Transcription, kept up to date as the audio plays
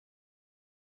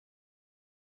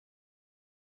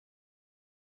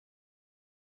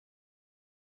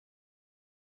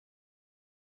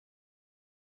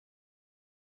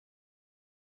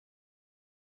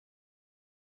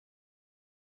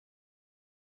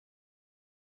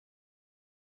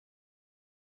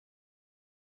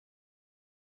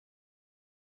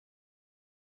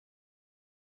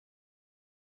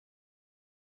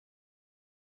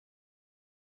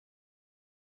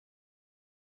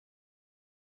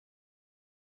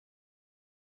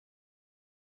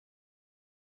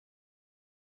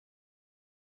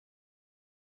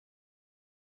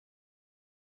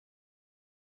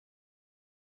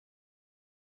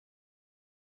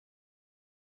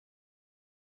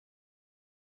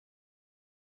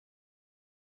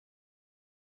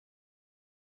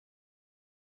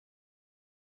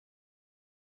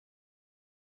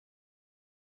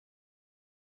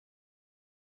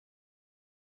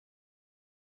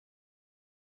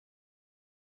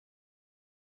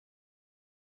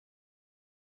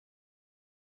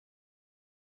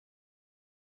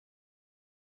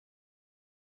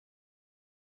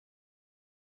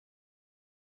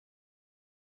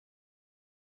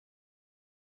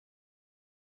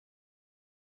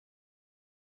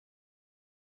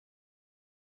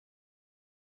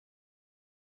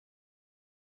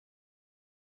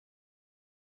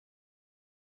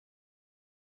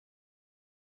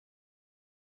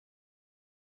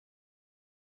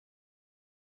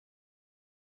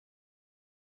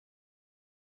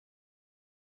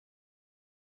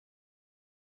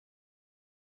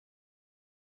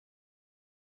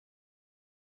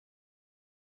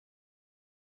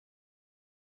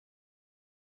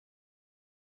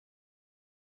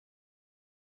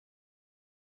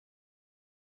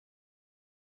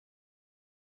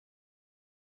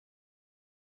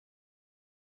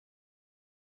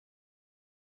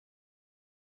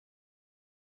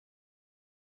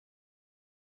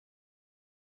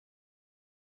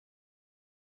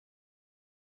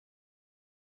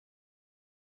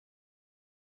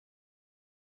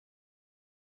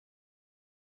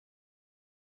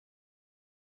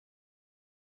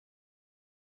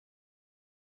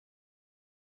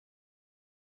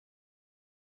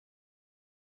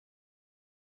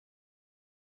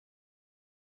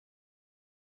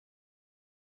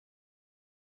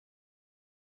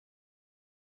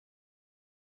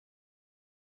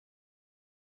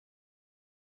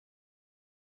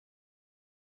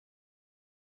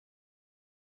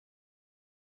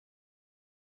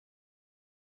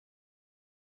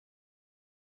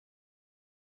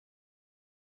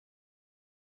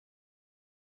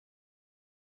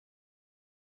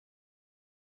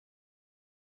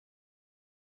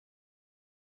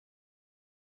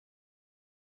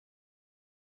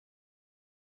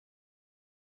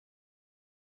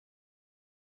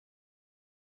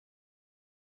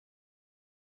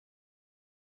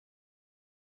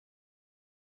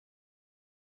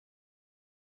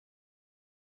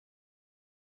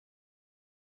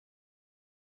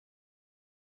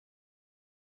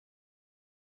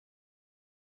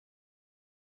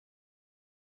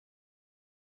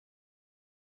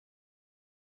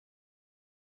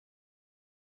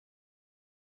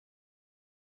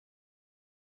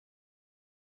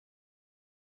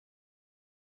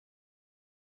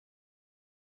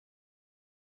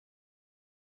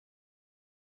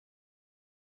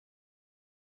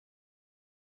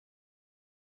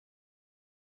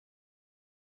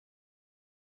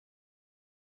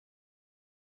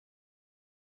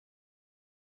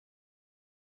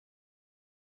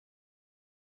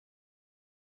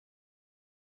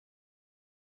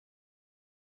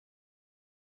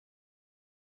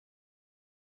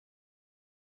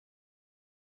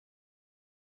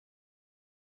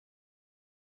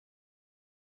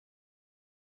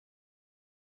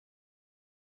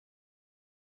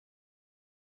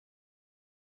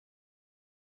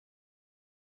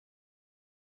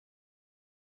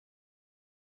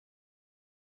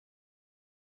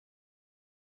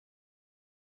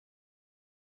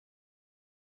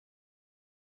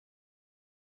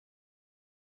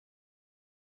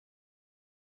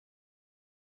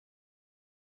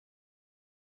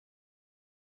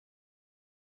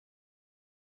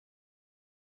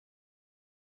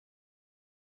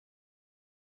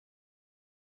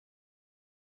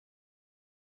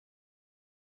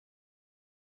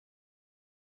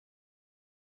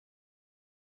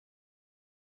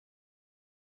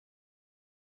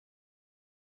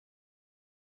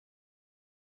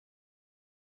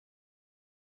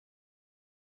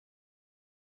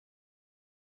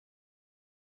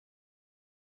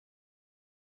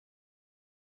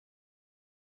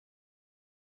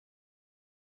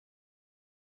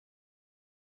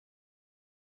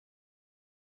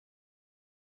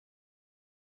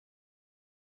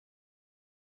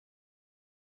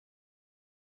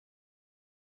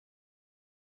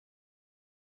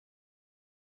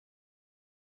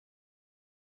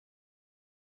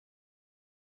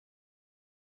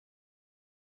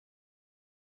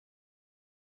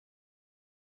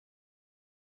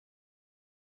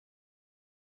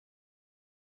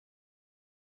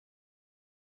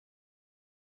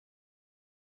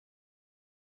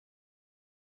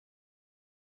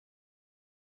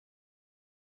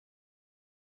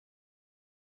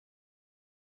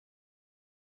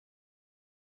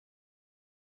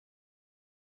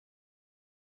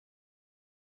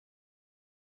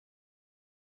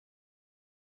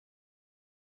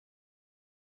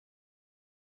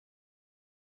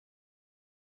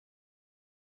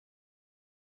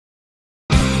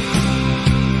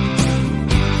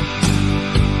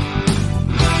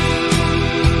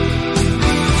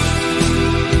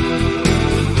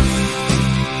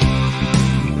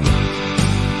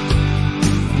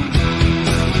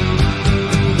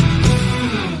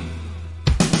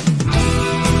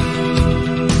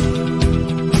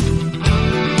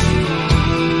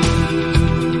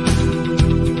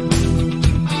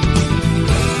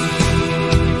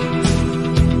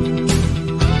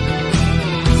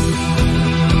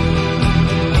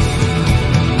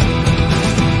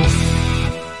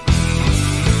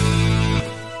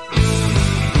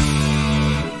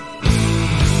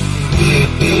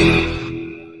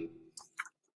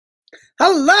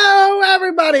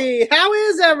everybody. How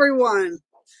is everyone?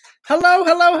 Hello,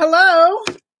 hello, hello.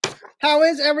 How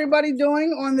is everybody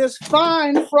doing on this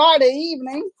fine Friday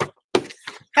evening?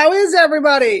 How is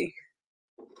everybody?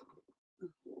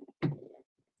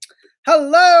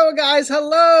 Hello, guys.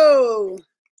 Hello.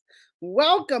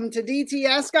 Welcome to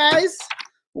DTS, guys.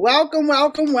 Welcome,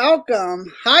 welcome,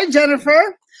 welcome. Hi,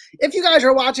 Jennifer. If you guys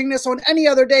are watching this on any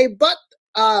other day but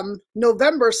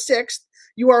November 6th,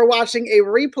 you are watching a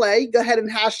replay. Go ahead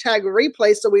and hashtag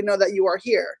replay so we know that you are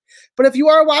here. But if you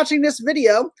are watching this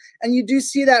video and you do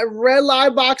see that red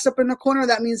live box up in the corner,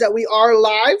 that means that we are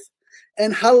live.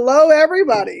 And hello,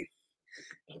 everybody.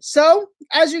 So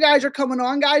as you guys are coming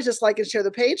on, guys, just like and share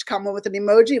the page, comment with an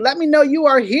emoji. Let me know you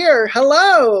are here.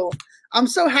 Hello. I'm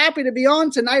so happy to be on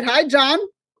tonight. Hi, John.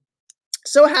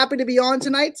 So happy to be on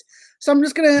tonight. So I'm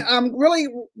just going to really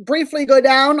briefly go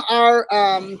down our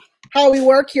how we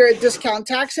work here at Discount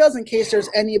Tax Sales in case there's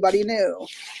anybody new.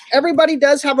 Everybody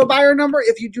does have a buyer number.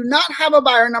 If you do not have a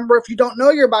buyer number, if you don't know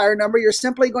your buyer number, you're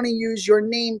simply going to use your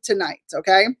name tonight,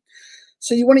 okay?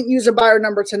 So you wouldn't use a buyer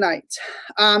number tonight.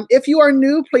 If you are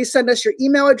new, please send us your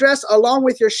email address along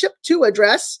with your ship to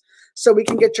address so we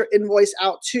can get your invoice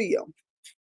out to you.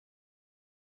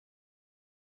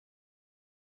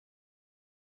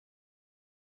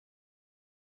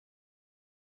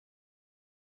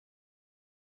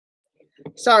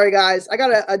 Sorry, guys. I got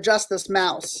to adjust this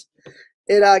mouse.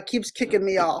 It keeps kicking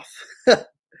me off.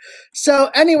 So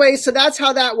anyway, so that's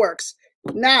how that works.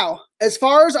 Now, as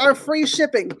far as our free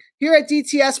shipping, here at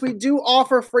DTS, we do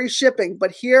offer free shipping,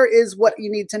 but here is what you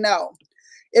need to know.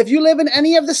 If you live in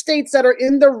any of the states that are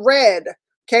in the red,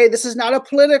 okay, this is not a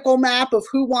political map of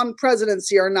who won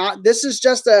presidency or not. This is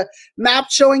just a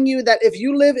map showing you that if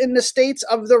you live in the states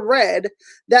of the red,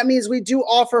 that means we do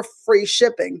offer free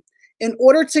shipping. In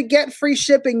order to get free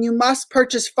shipping, you must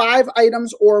purchase 5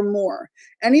 items or more.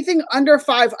 Anything under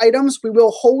 5 items, we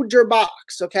will hold your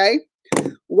box, okay?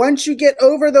 Once you get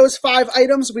over those 5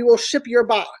 items, we will ship your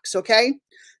box, okay?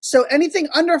 So anything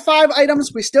under 5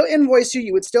 items, we still invoice you.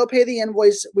 You would still pay the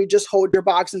invoice. We just hold your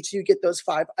box until you get those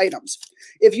 5 items.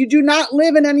 If you do not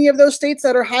live in any of those states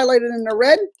that are highlighted in the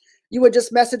red, you would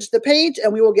just message the page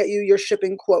and we will get you your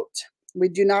shipping quote. We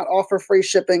do not offer free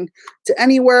shipping to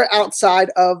anywhere outside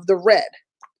of the red.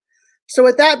 So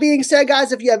with that being said,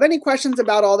 guys, if you have any questions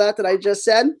about all that I just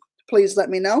said, please let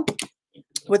me know.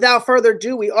 Without further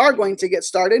ado, we are going to get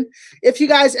started. If you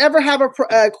guys ever have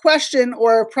a question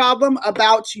or a problem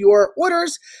about your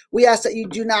orders, we ask that you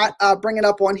do not bring it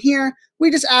up on here. We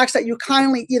just ask that you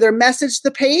kindly either message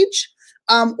the page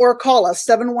or call us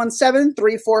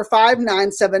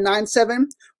 717-345-9797,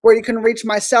 where you can reach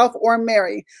myself or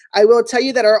Mary. I will tell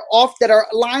you that our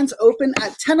lines open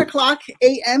at 10 o'clock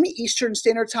a.m. Eastern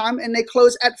Standard Time, and they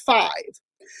close at 5.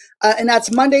 And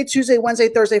that's Monday, Tuesday, Wednesday,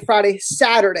 Thursday, Friday,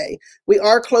 Saturday. We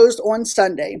are closed on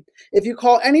Sunday. If you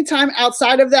call anytime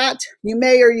outside of that, you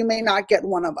may or you may not get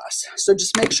one of us. So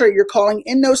just make sure you're calling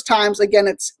in those times. Again,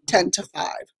 it's 10 to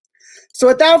 5. So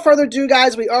without further ado,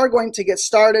 guys, we are going to get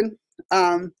started.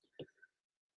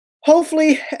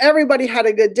 Hopefully everybody had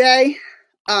a good day.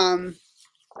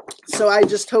 So I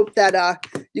just hope that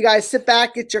you guys sit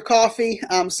back, get your coffee.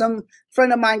 Some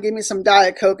friend of mine gave me some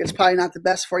Diet Coke. It's probably not the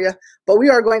best for you, but we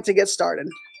are going to get started.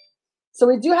 So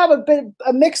we do have a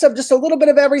mix of just a little bit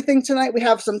of everything tonight. We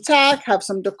have some tack, have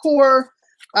some decor,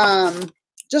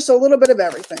 just a little bit of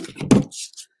everything.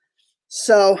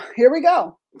 So here we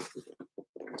go.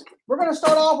 We're going to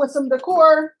start off with some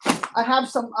decor. I have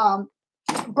some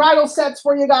bridal sets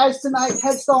for you guys tonight,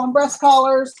 headstall and breast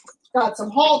collars. Got some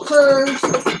halters.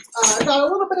 Got a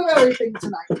little bit of everything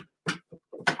tonight.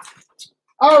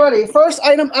 Alrighty, first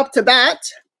item up to bat.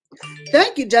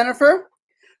 Thank you, Jennifer.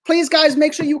 Please, guys,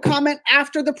 make sure you comment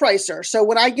after the pricer. So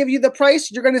when I give you the price,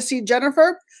 you're going to see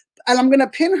Jennifer, and I'm going to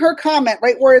pin her comment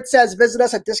right where it says visit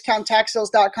us at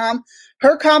discounttaxsales.com.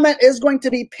 Her comment is going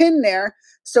to be pinned there.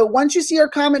 So once you see her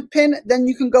comment pinned, then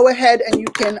you can go ahead and you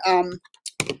can,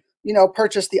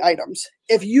 purchase the items.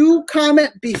 If you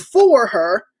comment before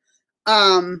her,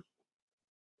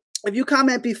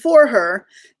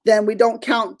 then we don't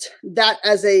count that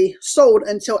as a sold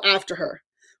until after her.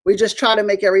 We just try to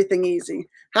make everything easy.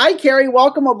 Hi, Carrie.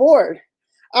 Welcome aboard.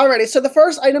 Alrighty, so the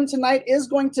first item tonight is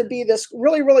going to be this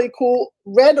really, really cool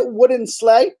red wooden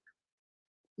sleigh.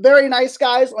 Very nice,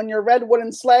 guys, on your red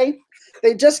wooden sleigh.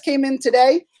 They just came in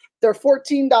today. They're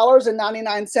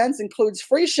 $14.99, includes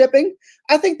free shipping.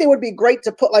 I think they would be great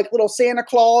to put like little Santa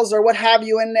Claus or what have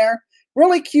you in there.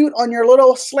 Really cute on your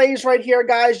little sleighs right here,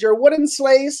 guys. Your wooden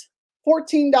sleighs,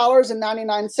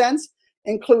 $14.99,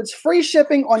 includes free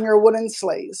shipping on your wooden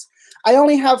sleighs. I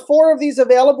only have 4 of these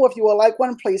available. If you would like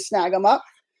one, please snag them up.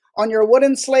 On your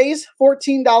wooden sleighs,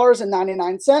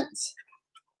 $14.99.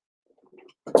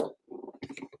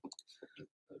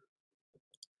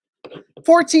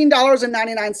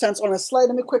 $14.99 on a sleigh.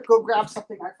 Let me quick go grab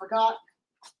something I forgot.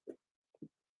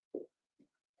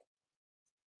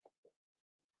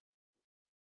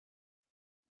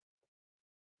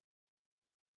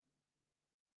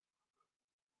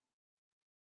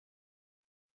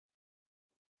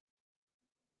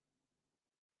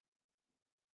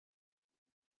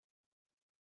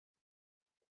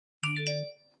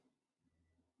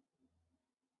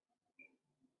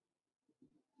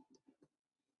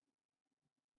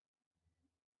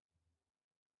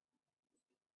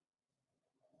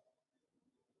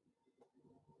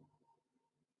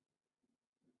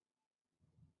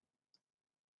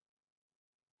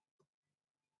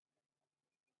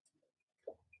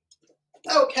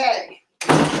 Okay,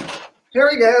 here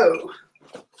we go.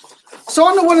 So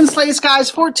on the wooden sleighs,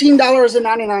 guys,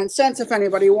 $14.99 if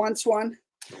anybody wants one.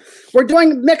 We're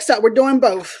doing mix-up. We're doing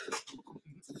both.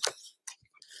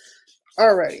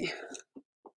 Alrighty.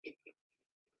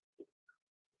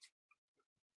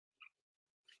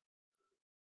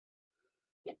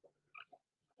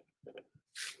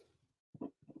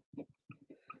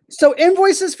 So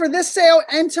invoices for this sale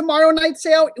and tomorrow night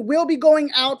sale will be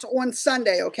going out on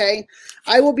Sunday, okay?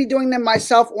 I will be doing them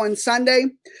myself on Sunday.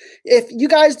 If you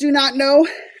guys do not know,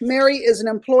 Mary is an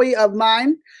employee of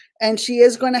mine, and she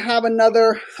is going to have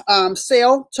another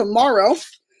sale tomorrow.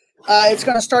 It's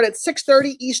going to start at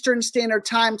 6:30 Eastern Standard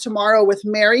Time tomorrow with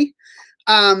Mary.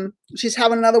 She's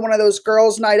having another one of those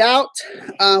girls' night out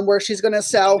where she's going to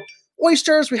sell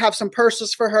oysters. We have some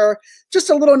purses for her.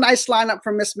 Just a little nice lineup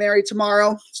for Miss Mary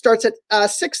tomorrow. Starts at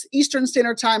 6 Eastern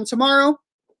Standard Time tomorrow.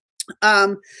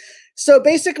 So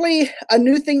basically, a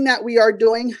new thing that we are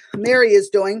doing, Mary is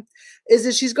doing, is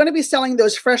that she's going to be selling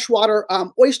those freshwater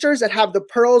oysters that have the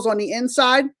pearls on the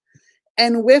inside.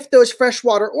 And with those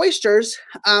freshwater oysters,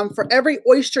 for every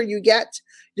oyster you get,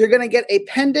 you're going to get a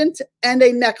pendant and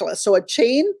a necklace. So a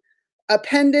chain, a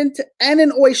pendant, and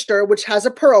an oyster, which has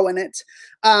a pearl in it.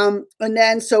 And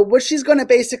then, so what she's going to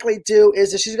basically do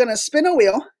is that she's going to spin a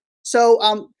wheel. So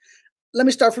let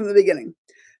me start from the beginning.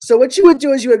 So what you would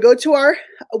do is you would go to our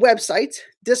website,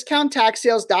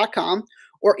 discounttaxsales.com,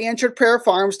 or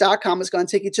AnchoredPraireFarms.com is going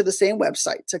to take you to the same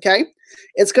website, okay?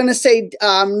 It's going to say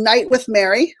Night with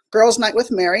Mary, Girls Night with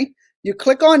Mary. You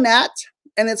click on that,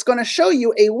 and it's going to show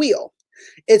you a wheel.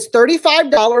 It's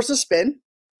 $35 a spin.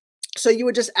 So you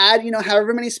would just add,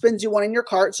 however many spins you want in your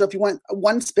cart. So if you want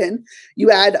one spin,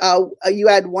 you add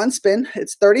one spin.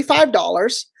 It's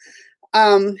 $35.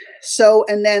 So,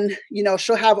 and then,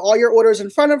 she'll have all your orders in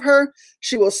front of her.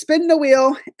 She will spin the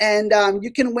wheel, and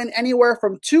you can win anywhere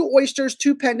from 2 oysters,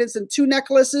 2 pendants, and 2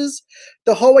 necklaces,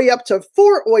 the whole way up to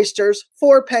 4 oysters,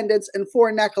 4 pendants, and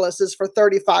 4 necklaces for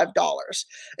 $35.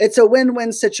 It's a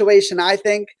win-win situation, I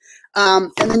think.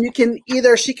 And then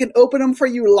she can open them for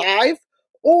you live,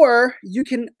 or you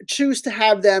can choose to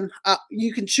have them,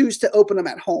 you can choose to open them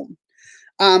at home.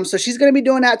 So she's going to be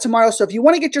doing that tomorrow. So if you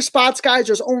want to get your spots, guys,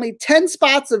 there's only 10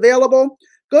 spots available.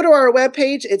 Go to our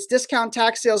webpage. It's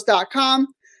discounttaxsales.com.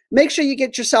 Make sure you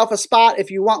get yourself a spot.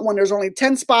 If you want one, there's only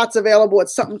 10 spots available.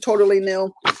 It's something totally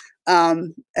new.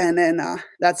 And then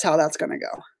that's how that's going to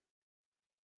go.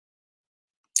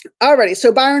 Alrighty,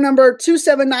 so buyer number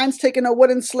 279 is taking a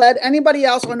wooden sled. Anybody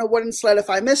else on a wooden sled if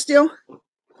I missed you?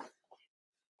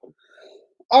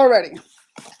 Alrighty.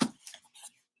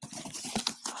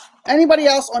 Anybody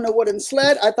else on a wooden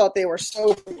sled? I thought they were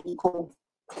so freaking cool.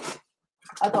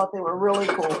 I thought they were really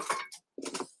cool.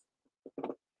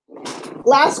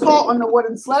 Last call on the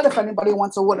wooden sled if anybody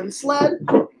wants a wooden sled.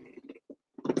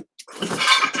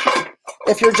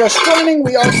 If you're just joining,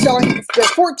 we are selling for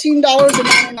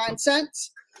 $14.99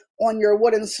 on your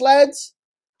wooden sleds.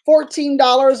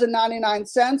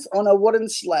 $14.99 on a wooden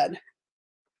sled.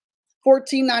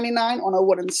 $14.99 on a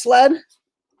wooden sled.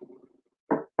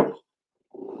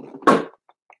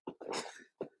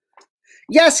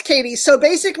 Yes, Katie. So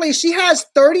basically she has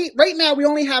 30, right now we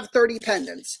only have 30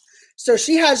 pendants. So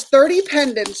she has 30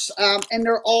 pendants and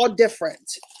they're all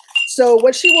different. So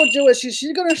what she will do is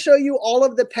she's going to show you all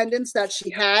of the pendants that she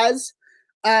has.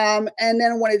 And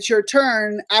then when it's your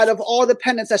turn, out of all the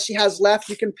pendants that she has left,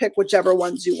 you can pick whichever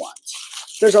ones you want.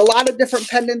 There's a lot of different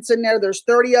pendants in there. There's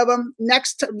 30 of them.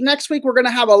 Next week, we're going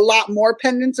to have a lot more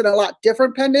pendants and a lot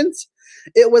different pendants.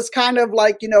 It was kind of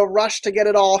like, rushed to get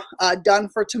it all done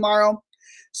for tomorrow.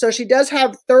 So she does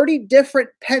have 30 different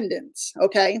pendants,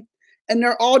 okay? And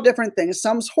they're all different things.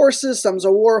 Some's horses, some's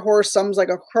a war horse, some's like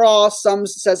a cross, some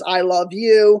says, I love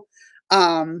you.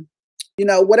 you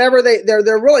know, whatever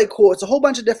they're really cool. It's a whole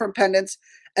bunch of different pendants.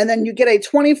 And then you get a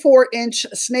 24-inch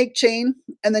snake chain,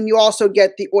 and then you also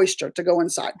get the oyster to go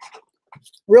inside.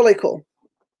 Really cool.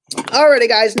 Alrighty,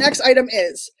 guys, next item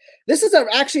is, this is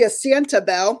actually a Santa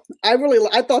bell. I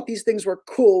thought these things were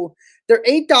cool. They're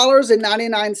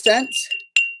 $8.99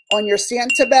 on your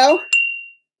Santa bell.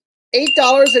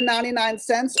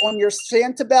 $8.99 on your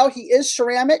Santa bell. He is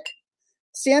ceramic.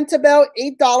 Santa bell,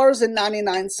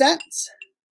 $8.99.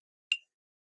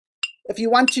 If you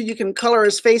want to, you can color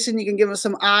his face and you can give him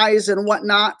some eyes and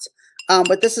whatnot.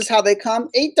 But this is how they come.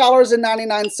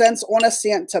 $8.99 on a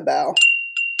Santa bell.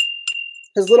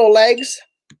 His little legs.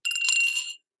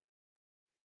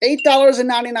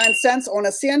 $8.99 on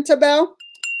a Santa bell.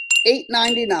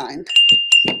 $8.99.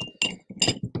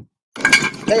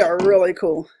 They are really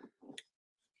cool.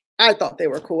 I thought they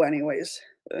were cool anyways.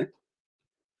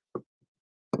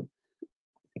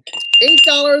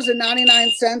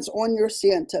 $8.99 on your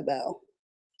Santa bell.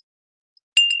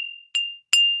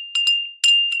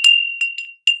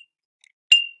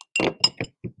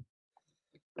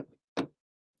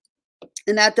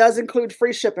 And that does include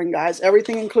free shipping, guys.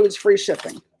 Everything includes free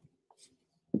shipping.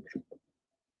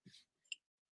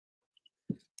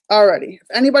 Alrighty. If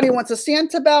anybody wants a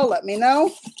Santa bell, let me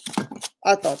know.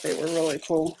 I thought they were really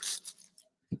cool.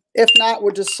 If not,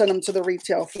 we'll just send them to the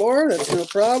retail floor. That's no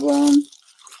problem.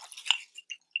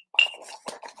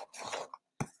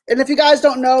 And if you guys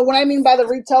don't know what I mean by the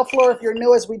retail floor, if you're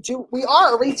new, as we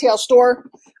are a retail store.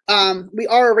 We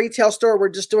are a retail store. We're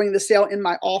just doing the sale in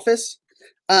my office.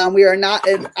 We are not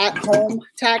an at-home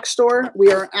tax store.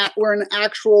 We're an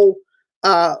actual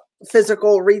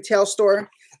physical retail store.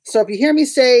 So if you hear me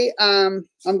say I'm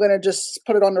going to just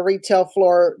put it on the retail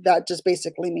floor, that just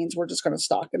basically means we're just going to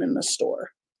stock it in the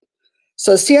store.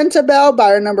 So Santa bell,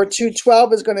 buyer number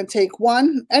 212 is going to take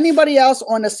one. Anybody else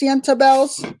on the Santa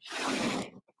bells?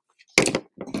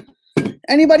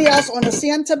 Anybody else on the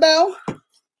Santa bell?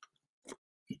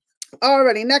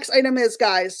 Alrighty, next item is,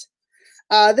 guys,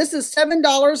 this is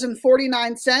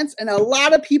 $7.49, and a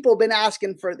lot of people have been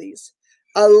asking for these.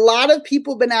 A lot of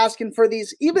people have been asking for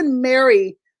these. Even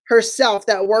Mary herself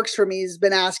that works for me has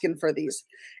been asking for these.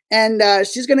 And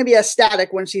she's going to be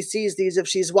ecstatic when she sees these if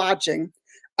she's watching,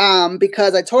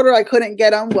 because I told her I couldn't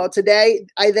get them. Well, today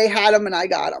they had them and I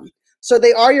got them. So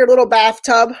they are your little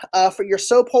bathtub for your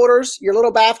soap holders, your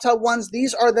little bathtub ones.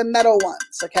 These are the metal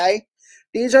ones, okay?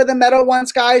 These are the metal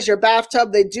ones, guys. Your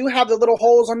bathtub, they do have the little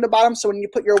holes on the bottom, so when you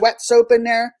put your wet soap in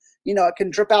there, you know, it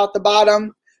can drip out the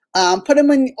bottom. Put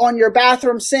them on your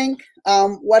bathroom sink,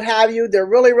 what have you. They're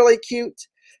really, really cute.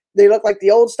 They look like the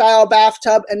old style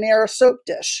bathtub, and they're a soap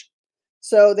dish.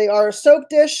 So they are a soap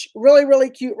dish. Really,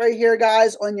 really cute right here,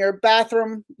 guys, on your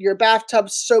bathroom, your bathtub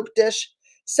soap dish.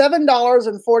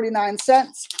 $7.49.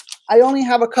 I only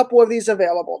have a couple of these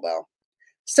available, though.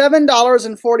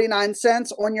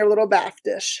 $7.49 on your little bath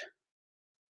dish.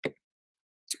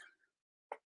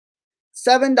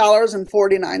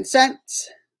 $7.49.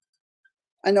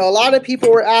 I know a lot of people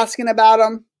were asking about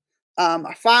them.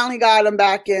 I finally got them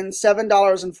back in.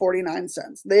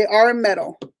 $7.49. They are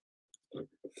metal.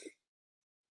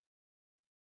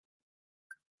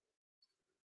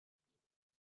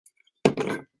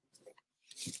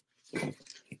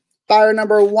 Buyer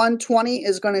number 120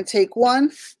 is going to take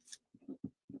one.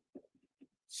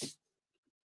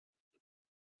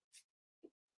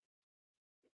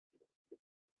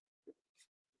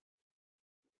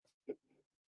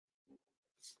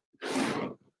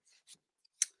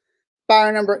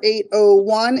 Buyer number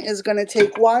 801 is going to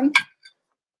take one.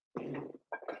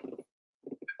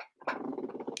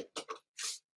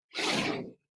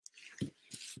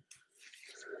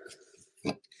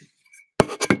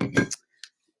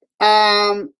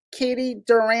 Katie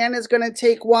Duran is going to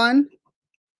take one.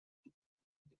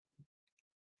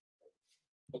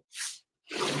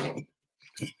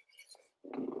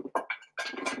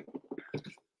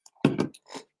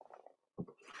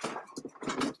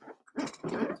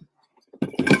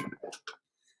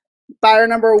 Buyer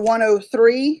number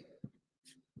 103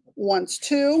 wants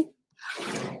two.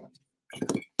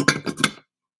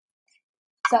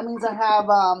 That means I have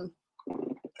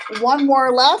one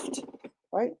more left,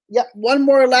 right? Yep, one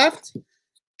more left.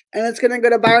 And it's going to go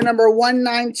to buyer number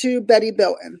 192, Betty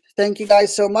Bilton. Thank you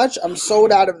guys so much. I'm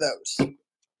sold out of those.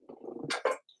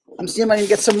 I'm seeing if I can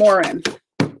get some more in.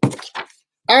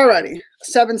 Alrighty,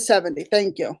 $7.70.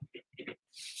 Thank you.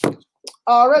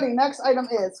 Alrighty, next item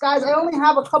is, guys, I only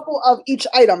have a couple of each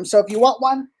item. So if you want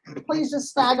one, please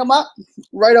just snag them up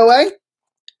right away.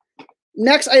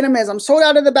 Next item is, I'm sold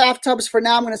out of the bathtubs for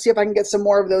now. I'm going to see if I can get some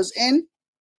more of those in.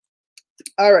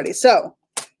 Alrighty, so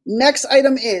Next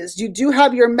item is, you do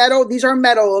have your metal. These are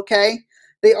metal, okay?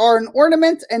 They are an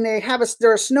ornament, and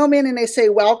they're a snowman, and they say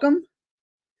welcome.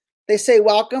 They say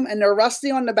welcome, and they're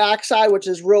rusty on the backside, which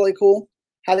is really cool,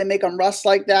 how they make them rust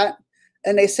like that.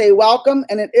 And they say welcome,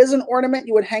 and it is an ornament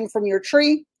you would hang from your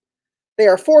tree. They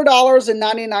are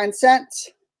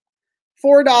 $4.99.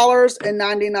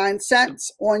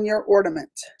 $4.99 on your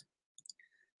ornament.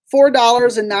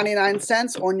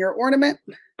 $4.99 on your ornament.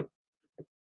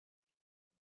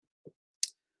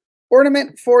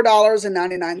 Ornament,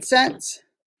 $4.99.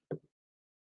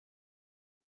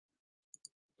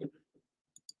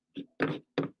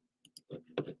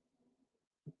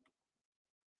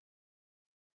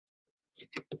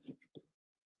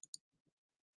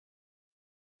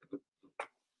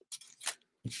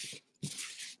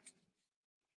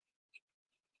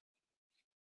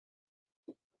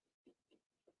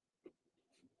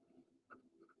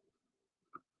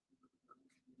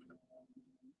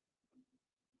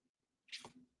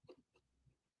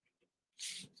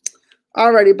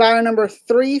 Alrighty, buyer number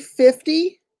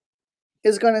 350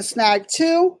 is going to snag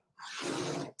 2.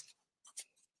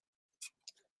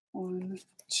 1,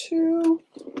 2.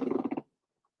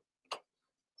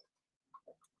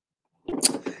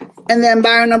 And then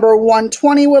buyer number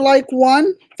 120 would like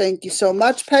 1. Thank you so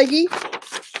much, Peggy.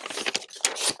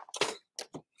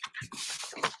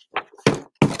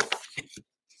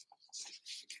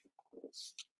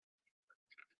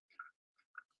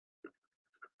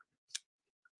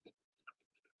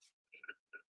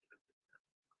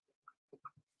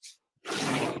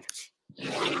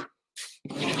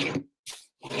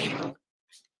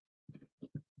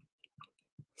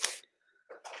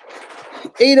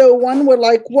 $801 would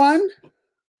like 1.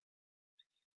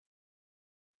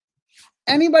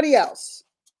 Anybody else?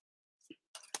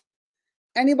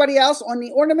 Anybody else on the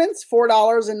ornaments?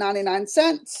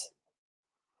 $4.99.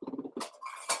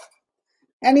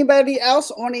 Anybody else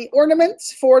on the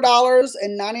ornaments?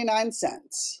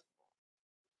 $4.99.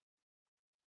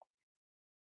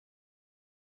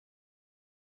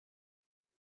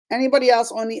 Anybody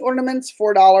else on the ornaments?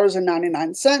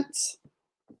 $4.99.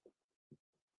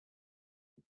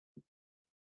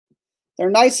 They're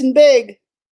nice and big.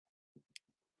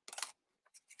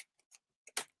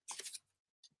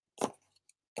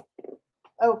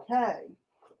 Okay.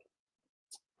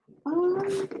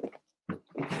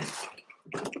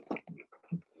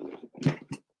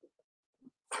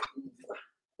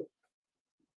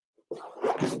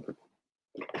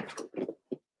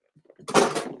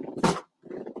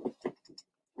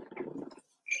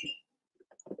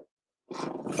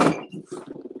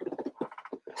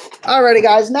 Alrighty,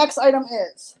 guys. Next item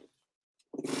is,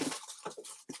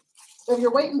 if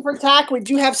you're waiting for tack, we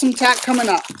do have some tack coming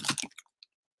up.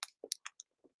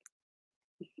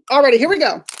 Alrighty, here we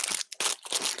go.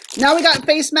 Now we got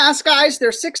face masks, guys.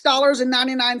 They're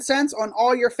 $6.99 on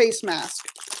all your face masks.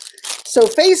 So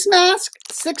face mask,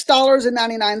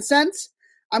 $6.99.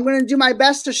 I'm going to do my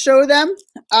best to show them.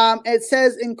 It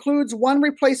says includes 1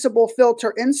 replaceable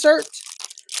filter insert.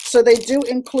 So they do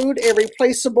include a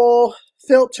replaceable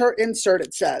filter insert,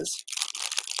 it says.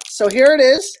 So here it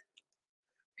is.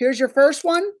 Here's your first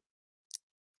one.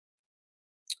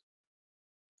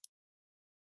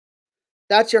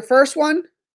 That's your first one.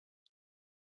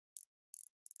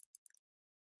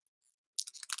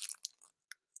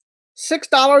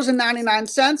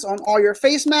 $6.99 on all your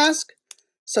face masks.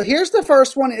 So here's the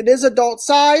first one. It is adult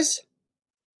size.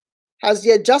 Has the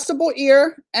adjustable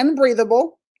ear and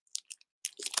breathable.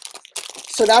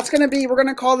 So that's going to be, we're going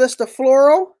to call this the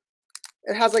floral.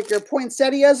 It has like your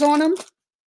poinsettias on them.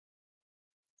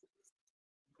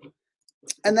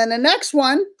 And then the next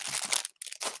one,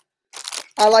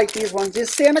 I like these ones. This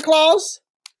is Santa Claus.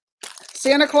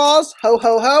 Santa Claus, ho,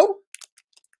 ho, ho.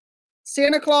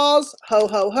 Santa Claus, ho,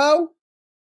 ho, ho.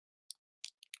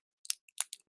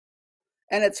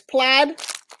 And it's plaid.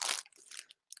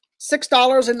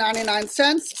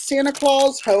 $6.99. Santa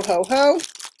Claus, ho, ho, ho.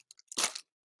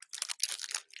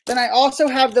 Then I also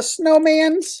have the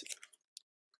snowmans.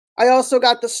 I also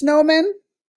got the snowman.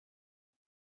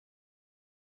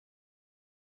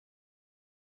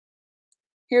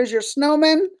 Here's your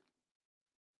snowman.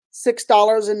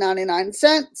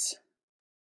 $6.99.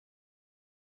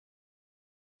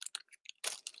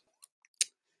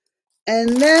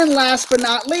 And then last but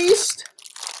not least,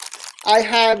 I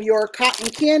have your cotton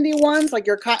candy ones, like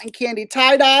your cotton candy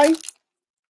tie-dye.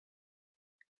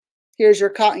 Here's your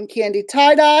cotton candy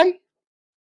tie-dye.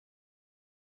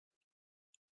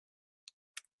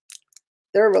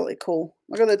 They're really cool.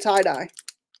 Look at the tie-dye.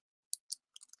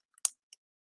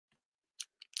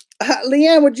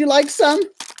 Leanne, would you like some?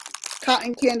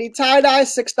 cotton candy tie-dye,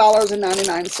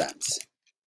 $6.99.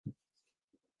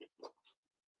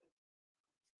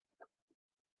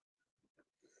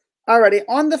 Alrighty,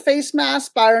 on the face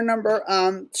mask, buyer number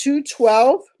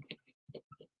 212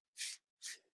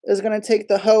 is going to take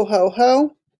the Ho Ho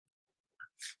Ho.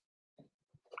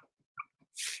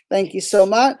 Thank you so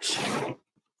much.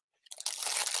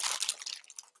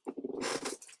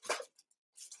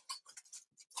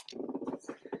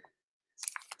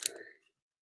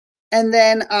 And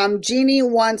then Jeannie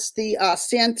wants the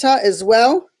Santa as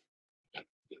well.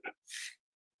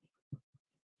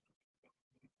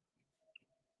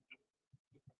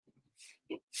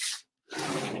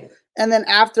 And then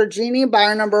after Jeannie,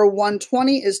 buyer number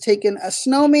 120 is taking a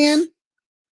snowman.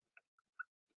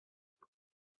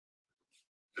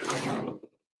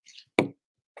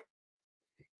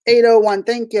 $801,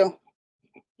 thank you.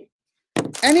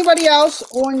 Anybody else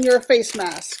on your face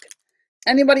mask?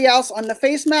 Anybody else on the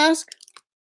face mask?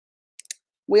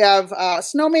 We have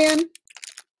snowman,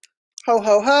 Ho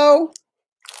Ho Ho,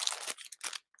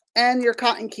 and your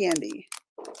cotton candy.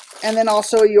 And then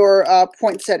also your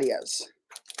poinsettias.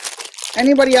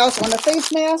 Anybody else on the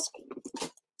face mask?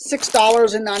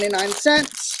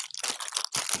 $6.99.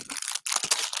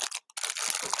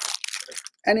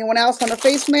 Anyone else on the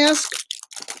face mask?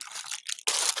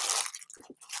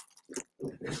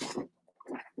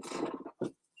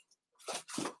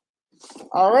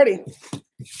 Alrighty.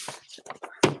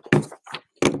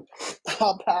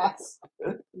 I'll pass.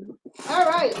 All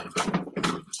right.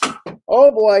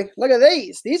 Oh boy, look at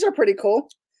these. These are pretty cool.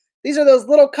 These are those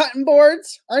little cutting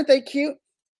boards. Aren't they cute?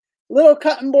 Little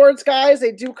cutting boards, guys.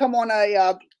 They do come on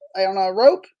a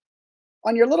rope.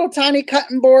 On your little tiny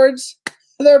cutting boards.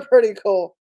 They're pretty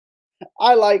cool.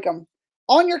 I like them.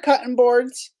 On your cutting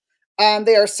boards,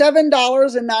 they are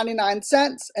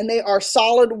 $7.99, and they are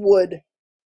solid wood.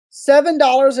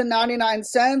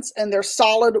 $7.99, and they're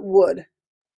solid wood.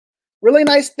 Really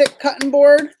nice thick cutting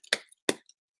board.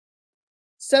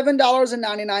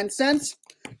 $7.99.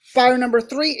 Buyer number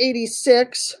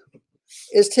 386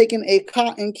 is taking a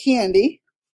cotton candy.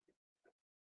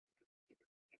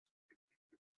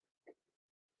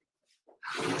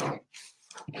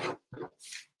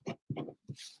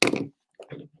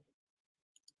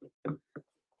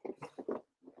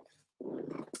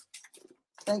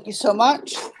 Thank you so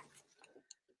much.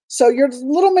 So your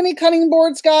little mini cutting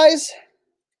boards, guys,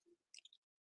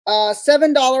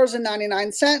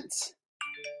 $7.99.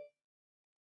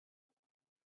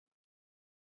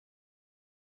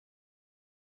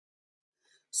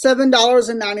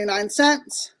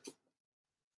 $7.99.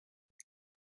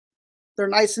 They're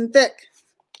nice and thick.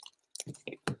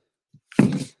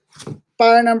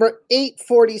 Buyer number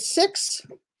 846.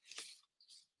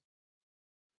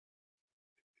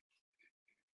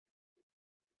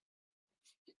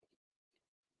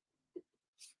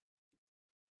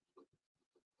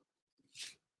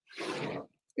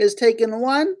 Is taking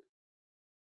one.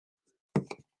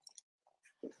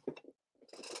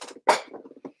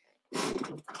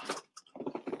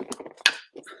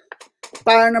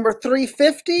 Buyer number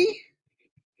 350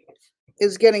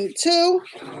 is getting two.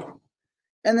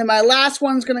 And then my last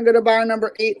one's going to go to buyer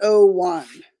number 801.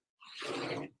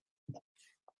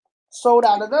 Sold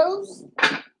out of those.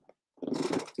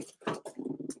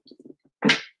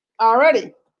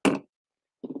 Alrighty.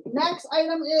 Next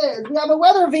item is we have a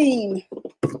weather vane.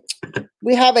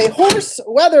 We have a horse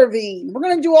weather vane. We're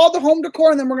going to do all the home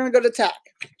decor and then we're going to go to tack.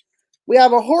 We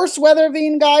have a horse weather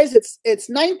vane, guys. It's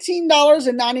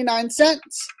 $19.99.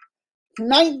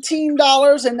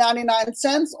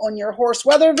 $19.99 on your horse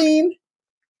weather vane.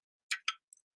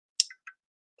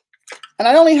 And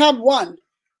I only have one.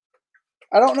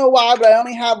 I don't know why, but I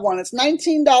only have one. It's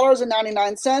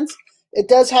 $19.99. It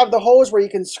does have the holes where you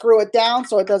can screw it down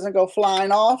so it doesn't go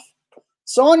flying off.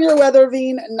 So on your weather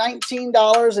vane,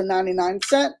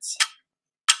 $19.99.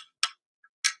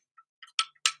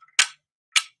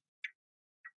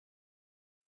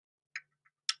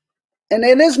 And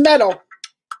it is metal.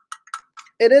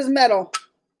 It is metal.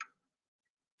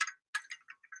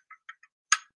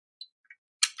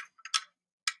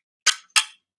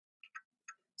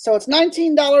 So it's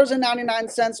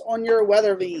 $19.99 on your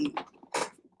weather vane.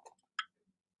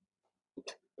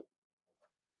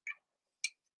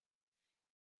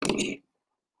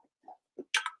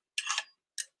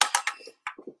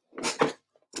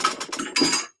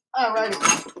 All right.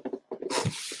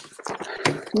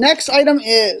 Next item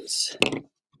is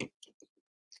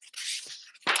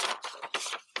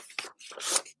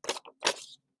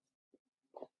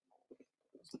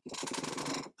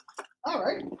all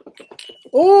right.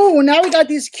 Oh, now we got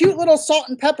these cute little salt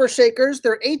and pepper shakers.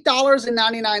 They're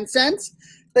 $8.99.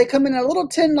 They come in a little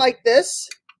tin like this.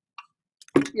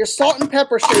 Your salt and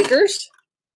pepper shakers.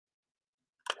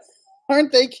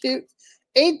 Aren't they cute?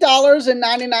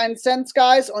 $8.99,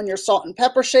 guys, on your salt and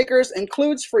pepper shakers.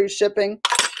 Includes free shipping.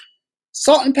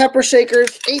 Salt and pepper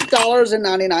shakers,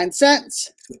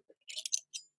 $8.99.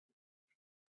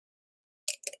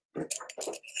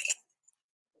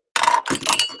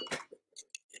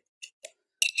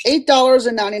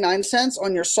 $8.99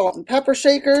 on your salt and pepper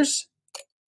shakers.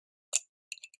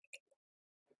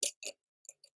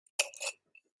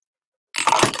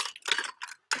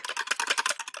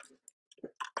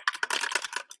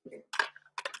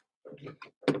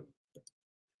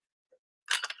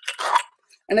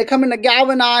 And they come in a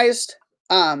galvanized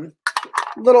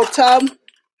little tub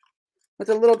with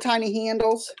the little tiny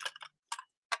handles.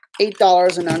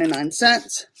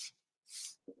 $8.99.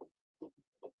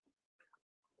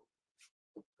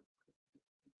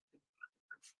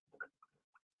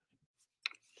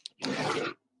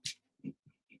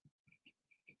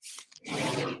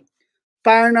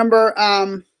 Fire number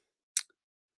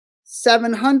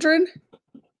 700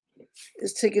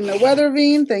 is taking the weather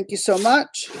vane. Thank you so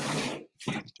much.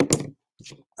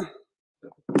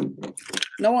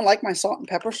 No one liked my salt and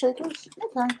pepper shakers?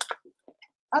 Okay.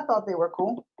 I thought they were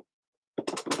cool.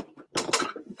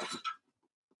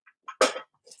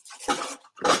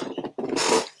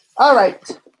 All right.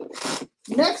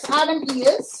 Next item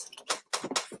is,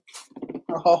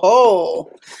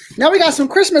 oh, now we got some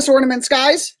Christmas ornaments,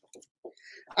 guys.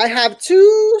 I have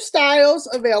two styles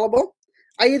available.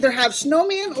 I either have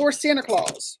Snowman or Santa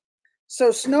Claus. So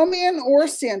Snowman or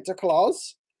Santa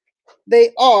Claus,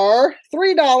 they are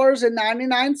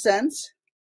 $3.99.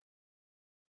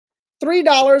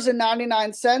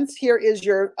 $3.99. Here is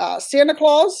your Santa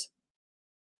Claus.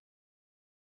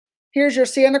 Here's your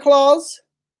Santa Claus.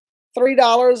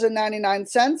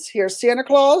 $3.99. Here's Santa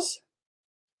Claus.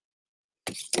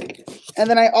 And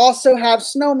then I also have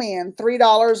Snowman,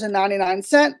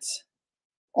 $3.99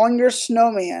 on your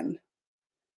Snowman.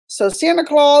 So Santa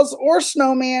Claus or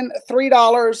Snowman,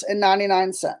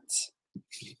 $3.99.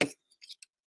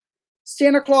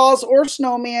 Santa Claus or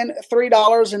Snowman,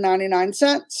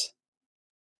 $3.99.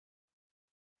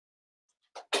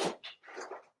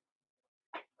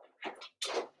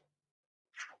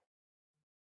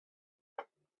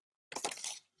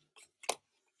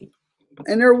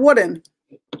 And they're wooden.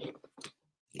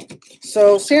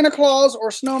 So Santa Claus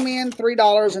or Snowman,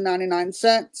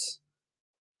 $3.99.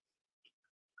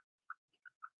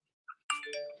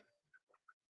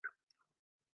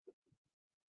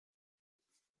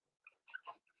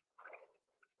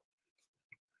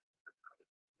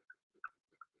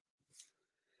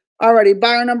 Alrighty,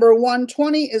 buyer number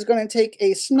 120 is going to take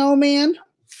a Snowman.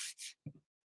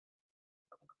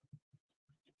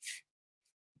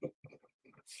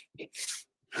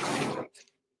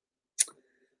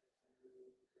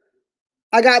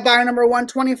 I got buyer number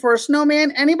 120 for a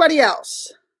Snowman. Anybody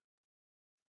else?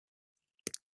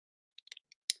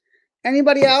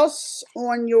 Anybody else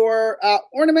on your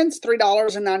ornaments?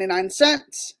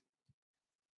 $3.99.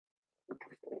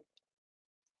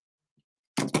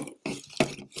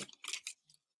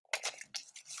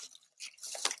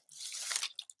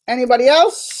 Anybody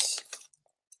else?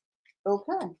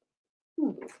 Okay.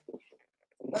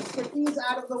 Let's get these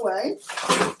out of the way.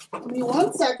 Give me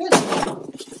 1 second.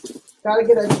 Got to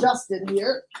get adjusted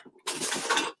here.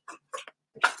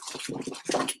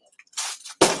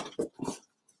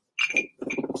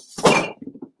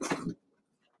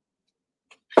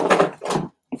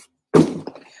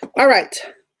 All right.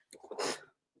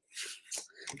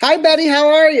 Hi, Betty. How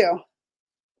are you?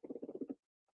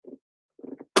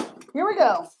 Here we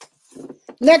go.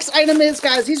 Next item is,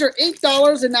 guys, these are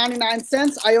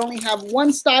 $8.99. I only have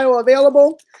one style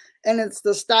available, and it's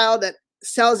the style that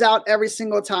sells out every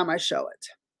single time I show it.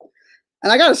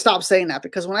 And I got to stop saying that,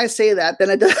 because when I say that,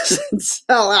 then it doesn't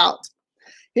sell out.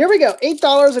 Here we go.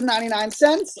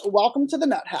 $8.99. Welcome to the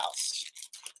Nut House.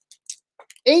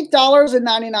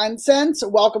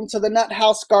 $8.99. Welcome to the Nut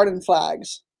House Garden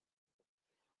Flags.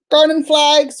 Garden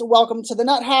Flags. Welcome to the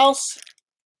Nut House.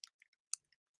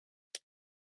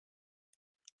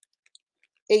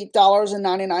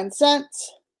 $8.99.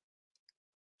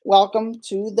 Welcome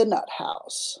to the Nut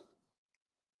House.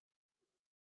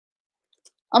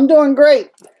 I'm doing great.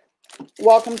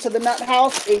 Welcome to the Nut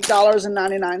House,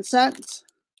 $8.99.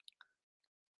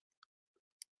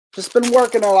 Just been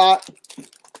working a lot.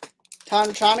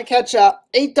 Trying to catch up.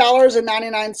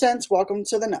 $8.99. Welcome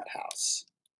to the Nut House.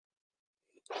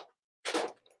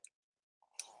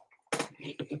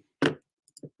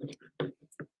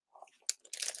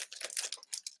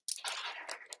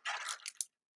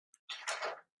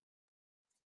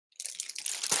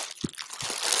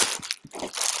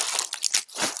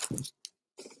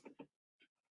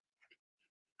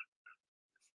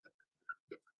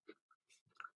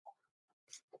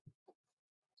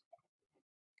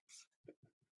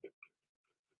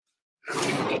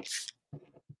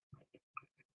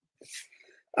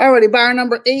 Alrighty, buyer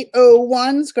number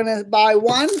 801 is going to buy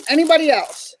one. Anybody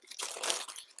else?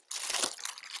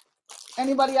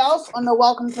 Anybody else on the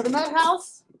Welcome to the Nut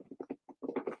House?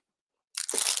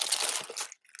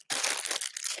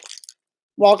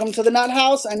 Welcome to the Nut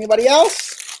House. Anybody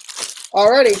else?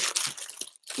 Alrighty.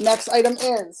 Next item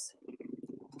is,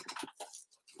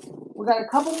 we got a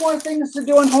couple more things to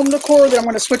do in home decor, then I'm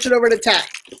going to switch it over to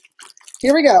tack.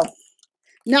 Here we go.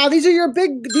 Now these are your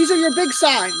big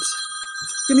signs.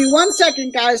 Give me 1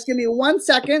 second, guys. Give me 1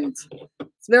 second.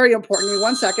 It's very important. Give me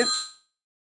 1 second.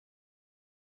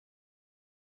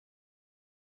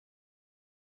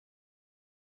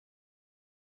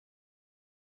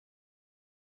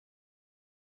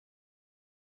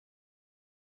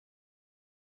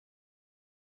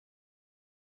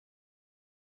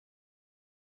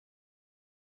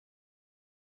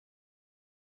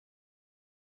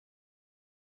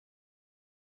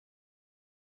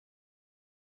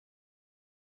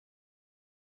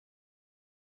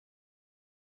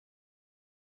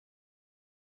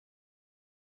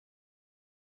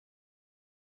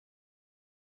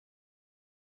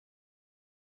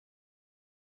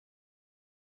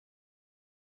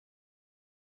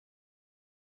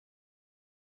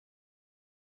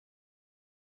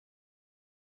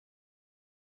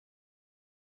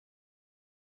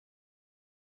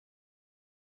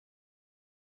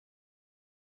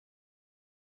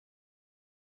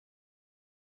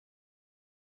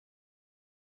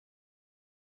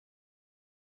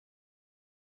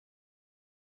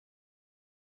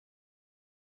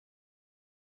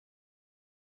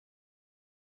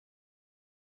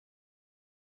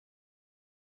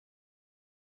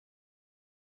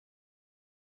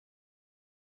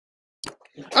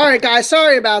 All right, guys.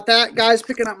 Sorry about that. Guys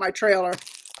picking up my trailer.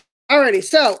 Alrighty,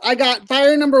 so I got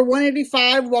buyer number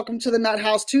 185. Welcome to the Nut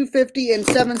House. 250 and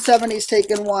 770 is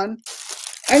taking one.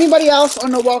 Anybody else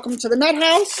on the Welcome to the Nut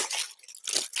House?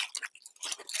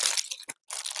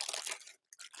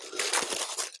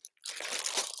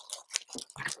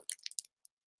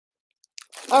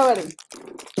 Alrighty.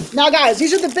 Now, guys,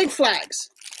 these are the big flags.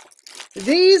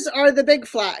 These are the big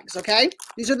flags, okay?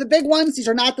 These are the big ones. These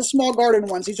are not the small garden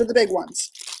ones. These are the big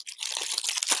ones.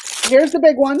 Here's the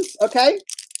big ones, okay?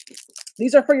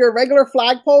 These are for your regular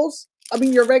flagpoles. I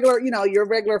mean, your regular, your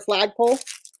regular flagpole.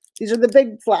 These are the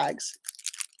big flags.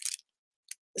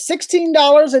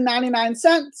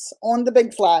 $16.99 on the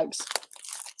big flags.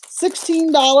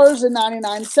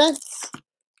 $16.99.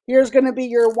 Here's going to be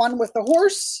your one with the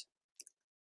horse.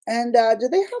 And do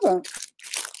they have a...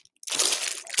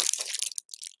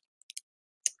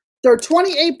 They're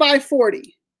 28 by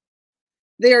 40.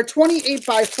 They are 28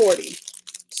 by 40.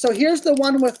 So here's the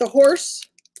one with the horse.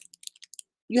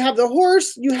 You have the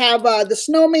horse, you have the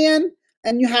snowman,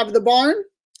 and you have the barn.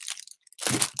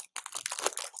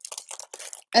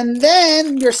 And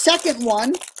then your second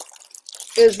one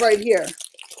is right here.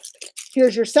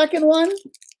 Here's your second one.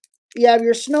 You have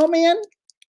your snowman.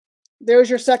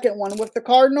 There's your second one with the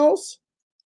cardinals.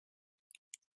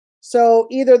 So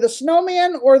either the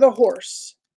snowman or the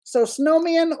horse. So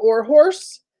snowman or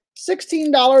horse,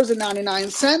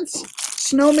 $16.99.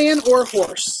 Snowman or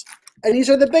horse. And these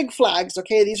are the big flags,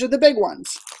 okay? These are the big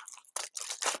ones.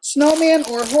 Snowman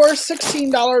or horse,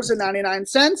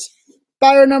 $16.99.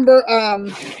 Buyer number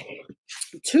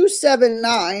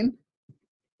 279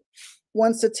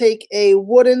 wants to take a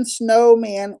wooden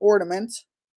snowman ornament.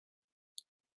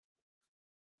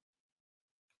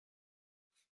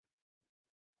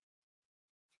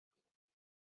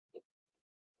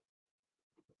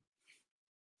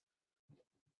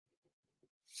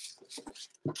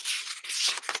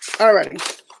 Alrighty.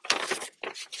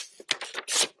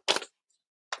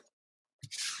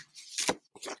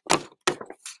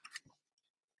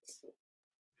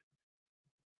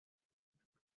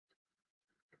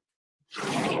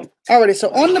 Alrighty, so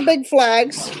on the big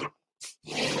flags.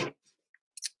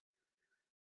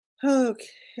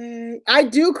 Okay. I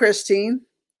do, Christine.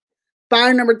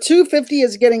 Buyer number 250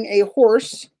 is getting a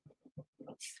horse.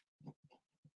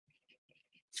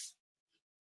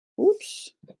 Oops.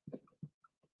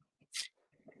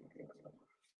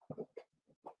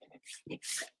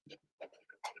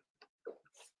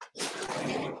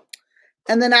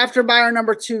 And then after buyer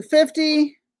number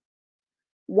 250,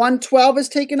 112 is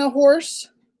taking a horse.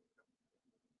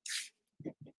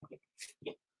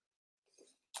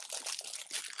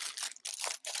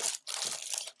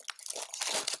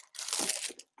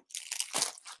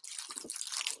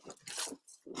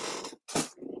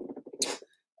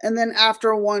 And then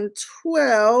after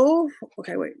 112,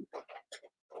 okay, wait.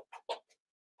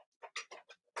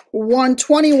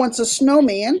 120 wants a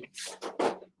snowman.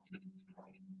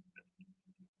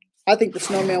 I think the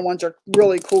snowman ones are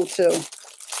really cool too.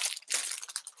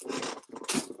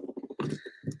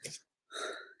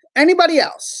 Anybody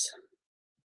else?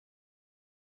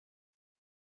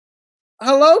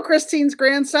 Hello, Christine's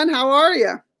grandson. How are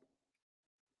you?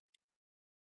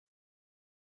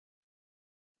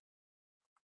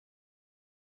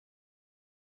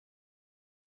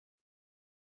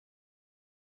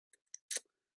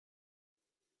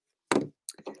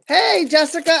 Hey,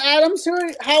 Jessica Adams.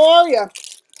 How are you?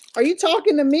 Are you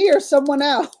talking to me or someone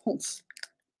else?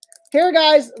 Here,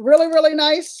 guys, really, really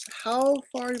nice. How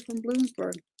far are you from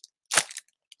Bloomsburg?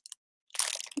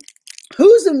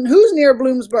 Who's near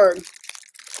Bloomsburg?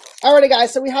 Alrighty,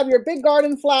 guys, so we have your big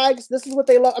garden flags. This is what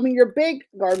they love. I mean, your big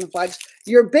garden flags.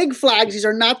 Your big flags, these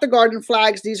are not the garden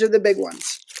flags. These are the big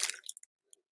ones.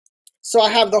 So I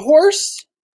have the horse,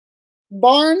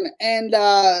 barn, and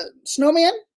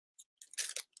snowman.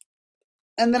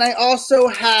 And then I also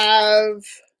have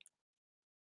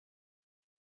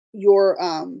your,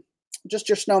 just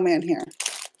your snowman here.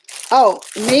 Oh,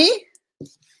 me?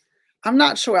 I'm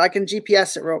not sure. I can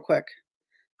GPS it real quick.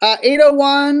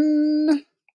 801.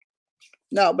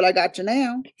 No, but I got you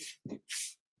now.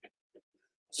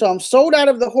 So I'm sold out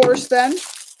of the horse then.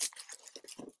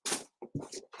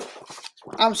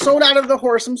 I'm sold out of the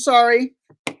horse. I'm sorry.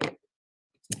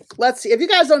 Let's see. If you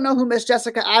guys don't know who Miss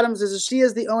Jessica Adams is, she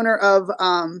is the owner of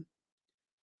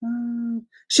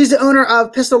she's the owner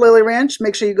of Pistol Lily Ranch.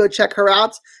 Make sure you go check her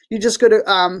out. You just go to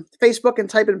Facebook and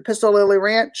type in Pistol Lily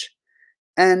Ranch,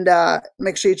 and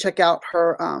make sure you check out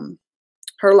her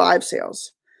her live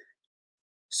sales.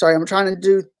 Sorry, I'm trying to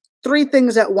do 3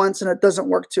 things at once and it doesn't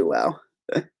work too well.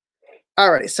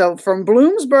 Alrighty, so from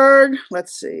Bloomsburg,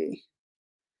 let's see,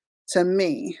 to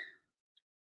me.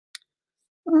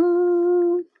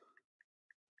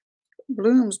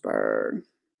 Bloomsburg.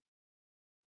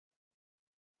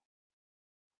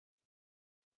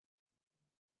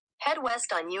 Head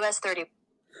west on US 30.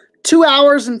 2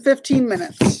 hours and 15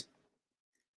 minutes.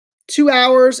 2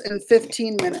 hours and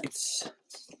 15 minutes.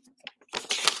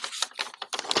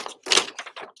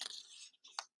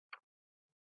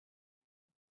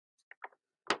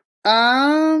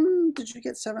 Did you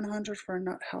get 700 for a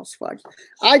nut house flag?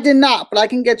 I did not, but I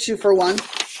can get you for one.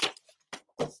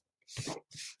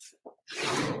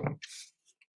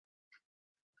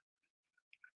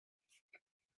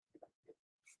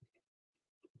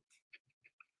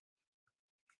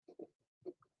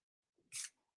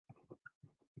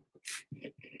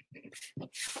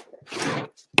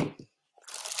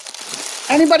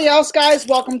 Anybody else, guys?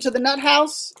 Welcome to the Nut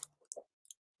House.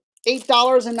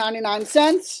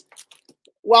 $8.99.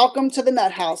 Welcome to the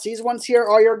Nut House. These ones here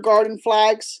are your garden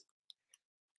flags.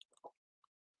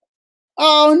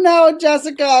 Oh no,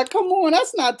 Jessica, come on,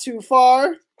 that's not too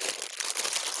far.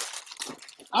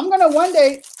 I'm gonna one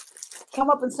day come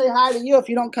up and say hi to you if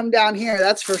you don't come down here,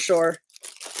 that's for sure.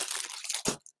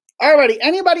 Alrighty,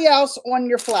 anybody else on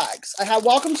your flags? I have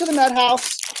Welcome to the Nut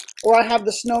House, or I have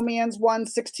the Snowman's one,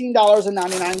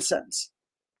 $16.99.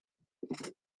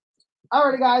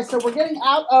 Alrighty, guys, so we're getting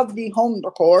out of the home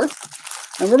decor,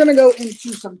 and we're gonna go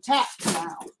into some tack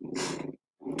now.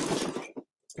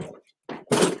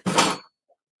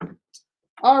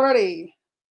 Alrighty.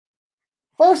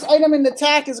 First item in the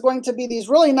tack is going to be these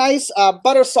really nice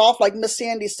butter soft, like Miss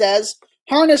Sandy says,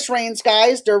 harness reins,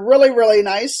 guys. They're really, really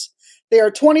nice. They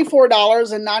are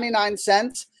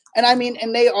 $24.99.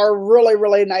 And they are really,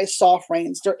 really nice soft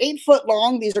reins. They're 8 foot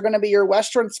long. These are going to be your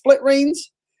Western split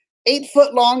reins. 8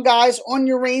 foot long, guys, on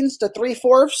your reins to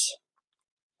 3/4.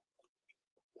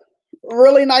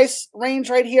 Really nice range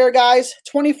right here, guys.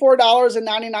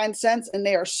 $24.99, and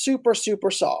they are super, super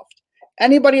soft.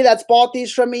 Anybody that's bought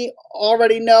these from me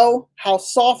already know how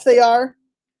soft they are.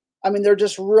 I mean, they're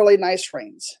just really nice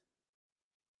reins.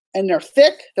 And they're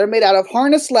thick. They're made out of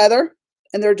harness leather,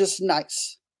 and they're just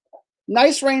nice.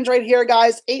 Nice range right here,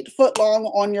 guys. 8 foot long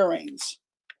on your reins.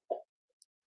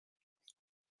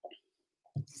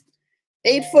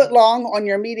 8 foot long on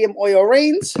your medium oil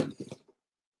reins.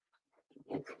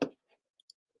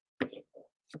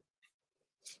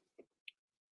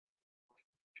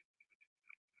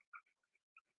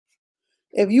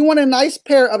 If you want a nice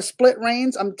pair of split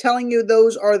reins, I'm telling you,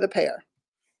 those are the pair.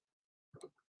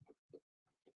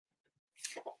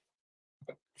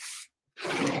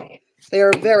 They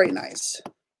are very nice.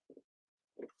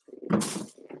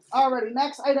 Alrighty,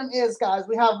 next item is, guys,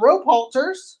 we have rope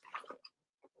halters.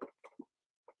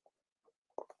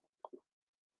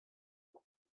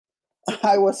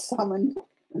 I was summoned.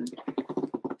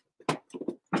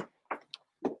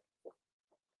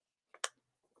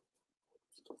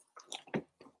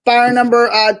 Fire number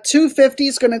 250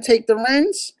 is going to take the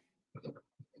reins.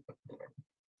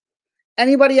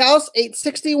 Anybody else?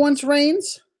 860 wants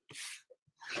reins.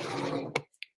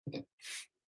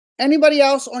 Anybody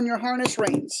else on your harness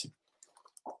reins?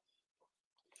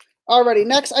 Alrighty,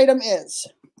 next item is,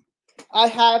 I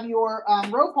have your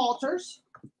rope halters.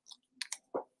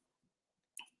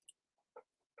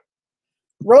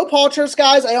 Rope halters,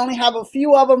 guys, I only have a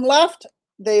few of them left.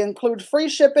 They include free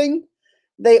shipping.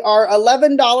 They are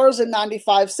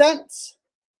 $11.95.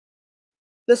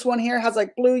 This one here has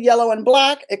like blue, yellow, and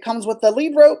black. It comes with the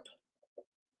lead rope.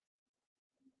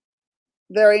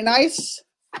 Very nice.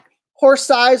 Horse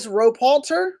size rope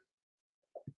halter.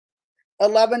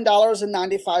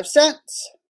 $11.95.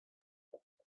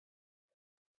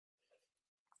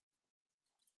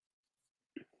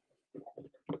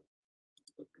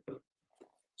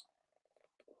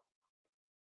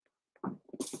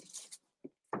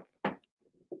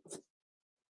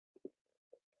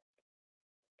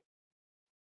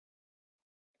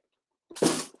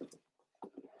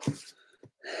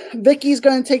 Vicky's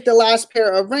going to take the last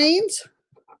pair of reins.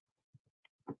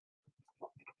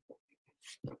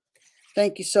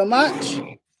 Thank you so much.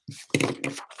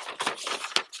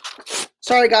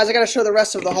 Sorry, guys, I got to show the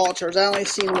rest of the halters. I only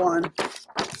seen one.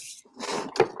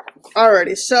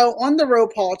 Alrighty, so on the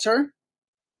rope halter,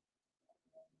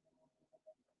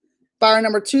 buyer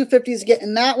number 250 is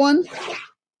getting that one.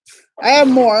 I have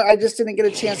more. I just didn't get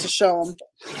a chance to show them.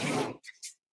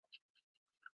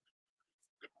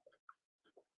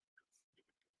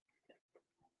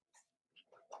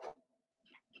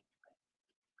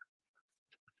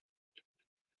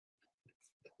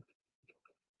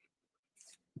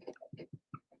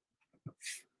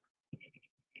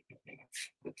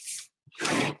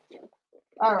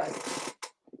 All right.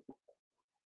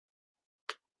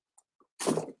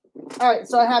 All right,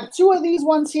 so I have two of these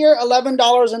ones here,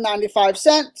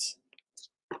 $11.95.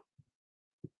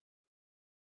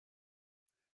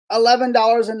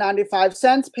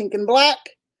 $11.95, pink and black.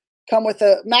 Come with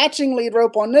a matching lead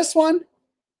rope on this one.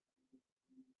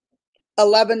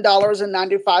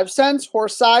 $11.95,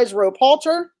 horse size rope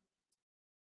halter.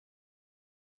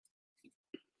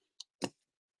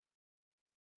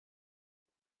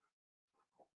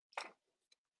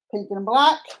 Pink and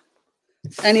black.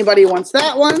 Anybody wants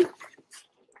that one?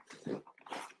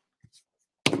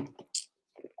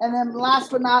 And then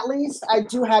last but not least, I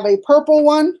do have a purple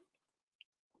one.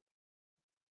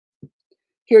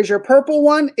 Here's your purple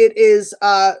one. It is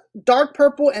dark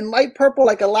purple and light purple,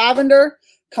 like a lavender.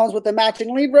 Comes with a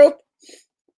matching lead rope.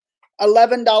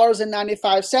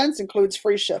 $11.95, includes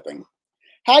free shipping.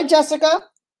 Hi, Jessica.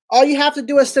 All you have to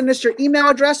do is send us your email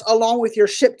address along with your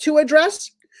ship to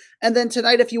address. And then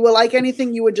tonight, if you would like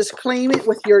anything, you would just claim it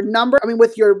with your number. I mean,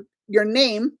 with your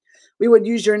name. We would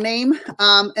use your name.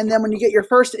 And then when you get your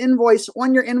first invoice,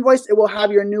 on your invoice, it will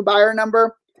have your new buyer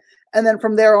number. And then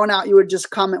from there on out, you would just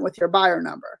comment with your buyer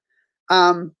number.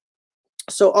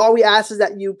 So all we ask is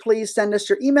that you please send us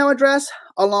your email address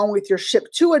along with your ship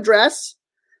to address.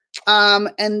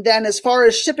 And then as far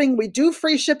as shipping, we do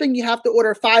free shipping. You have to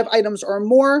order 5 items or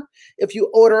more. If you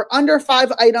order under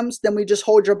 5 items, then we just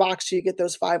hold your box so you get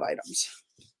those 5 items.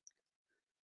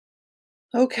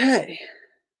 Okay.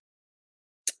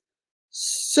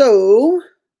 So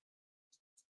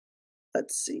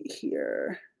let's see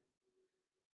here.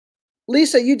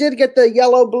 Lisa, you did get the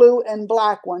yellow, blue, and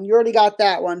black one. You already got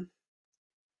that one.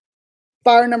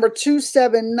 Buyer number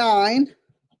 279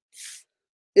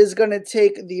 is going to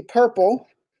take the purple.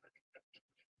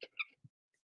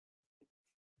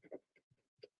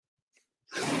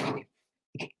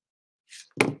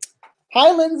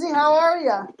 Hi, Lindsay. How are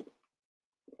you?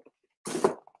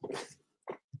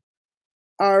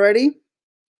 Alrighty.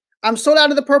 I'm sold out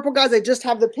of the purple, guys. I just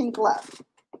have the pink left.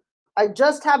 I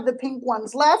just have the pink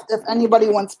ones left. If anybody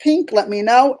wants pink, let me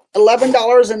know.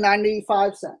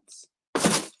 $11.95.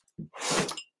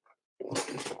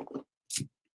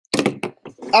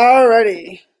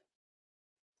 Alrighty.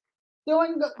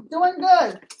 Doing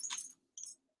good.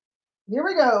 Here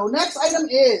we go. Next item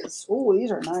is, oh,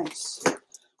 these are nice.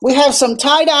 We have some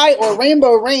tie-dye or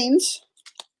rainbow reins.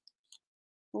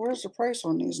 Where's the price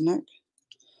on these, Nick?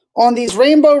 On these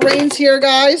rainbow reins here,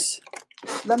 guys.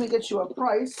 Let me get you a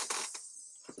price.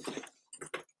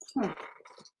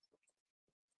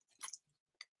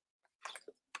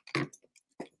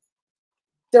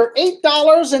 They're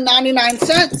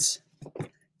 $8.99.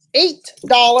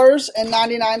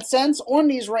 $8.99 on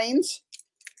these reins.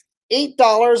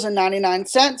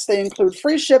 $8.99. They include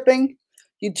free shipping.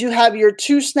 You do have your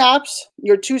 2 snaps,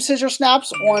 your 2 scissor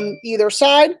snaps on either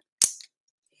side.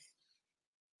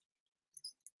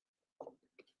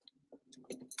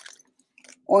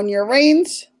 On your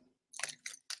reins.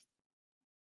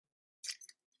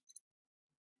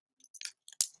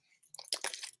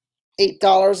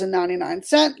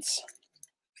 $8.99.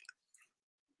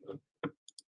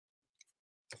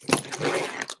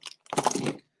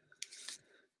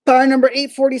 Buyer number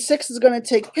 846 is going to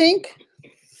take pink.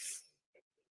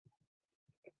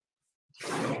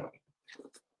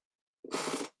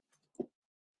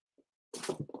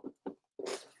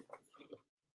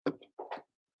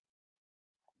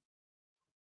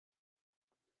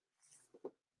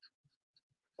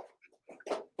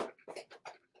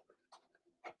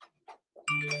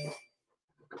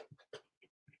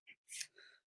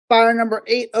 Buyer number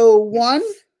 801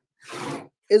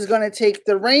 is going to take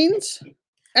the reins.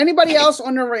 Anybody else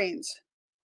on the reins?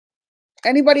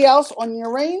 Anybody else on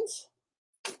your reins?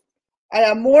 I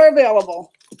have more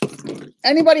available.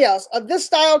 Anybody else? Of this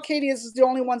style, Katie, this is the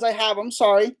only ones I have. I'm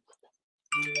sorry.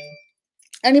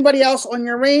 Anybody else on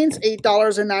your reins?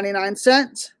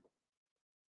 $8.99.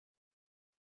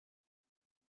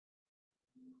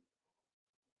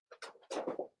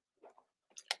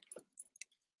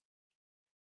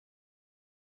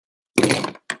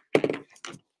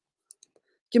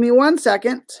 Give me 1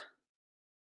 second.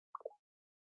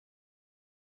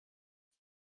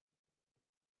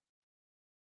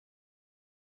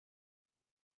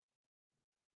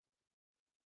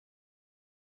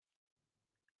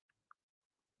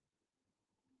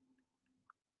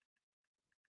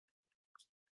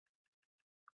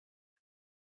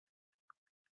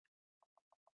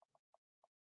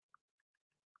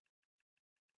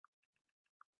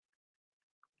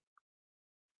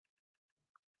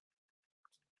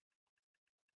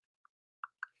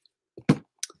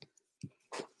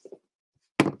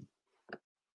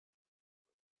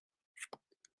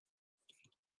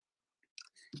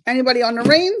 Anybody on the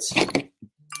reins?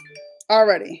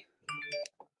 Already.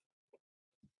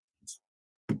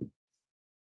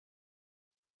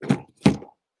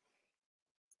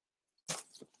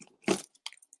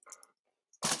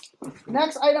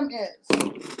 Next item is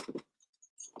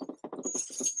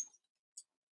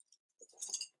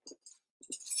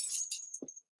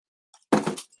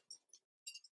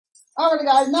alrighty,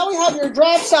 guys. Now we have your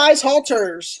draft size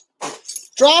halters.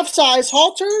 Draft size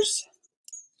halters.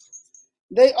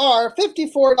 They are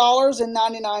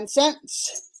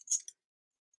 $54.99.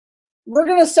 We're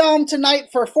going to sell them tonight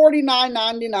for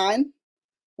 $49.99.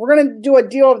 We're going to do a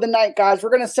deal of the night, guys. We're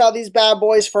going to sell these bad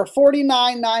boys for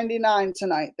 $49.99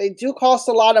 tonight. They do cost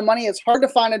a lot of money. It's hard to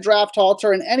find a draft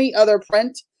halter in any other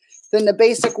print than the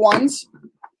basic ones.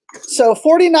 So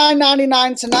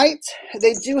 $49.99 tonight.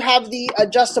 They do have the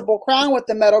adjustable crown with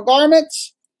the metal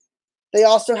garments. They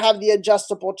also have the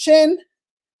adjustable chin.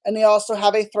 And they also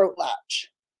have a throat latch.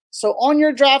 So on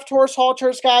your draft horse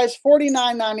halters, guys,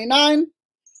 $49.99.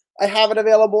 I have it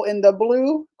available in the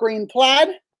blue, green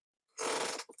plaid.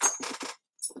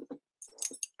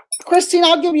 Christine,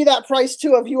 I'll give you that price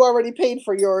too if you already paid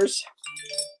for yours.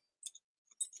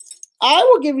 I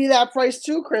will give you that price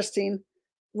too, Christine.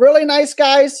 Really nice,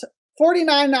 guys.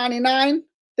 $49.99.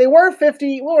 They were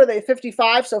 $50. What were they?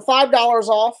 $55. So $5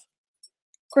 off.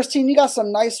 Christine, you got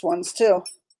some nice ones too.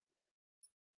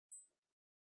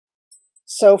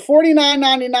 So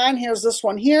 $49.99. Here's this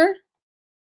one here.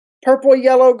 Purple,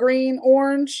 yellow, green,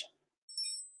 orange.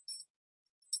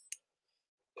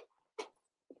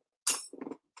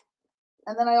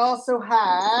 And then I also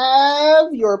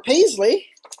have your paisley.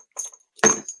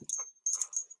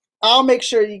 I'll make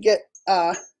sure you get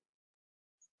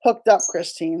hooked up,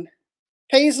 Christine.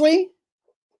 Paisley.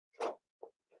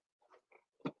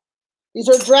 These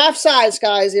are draft size,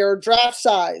 guys. They are draft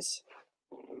size.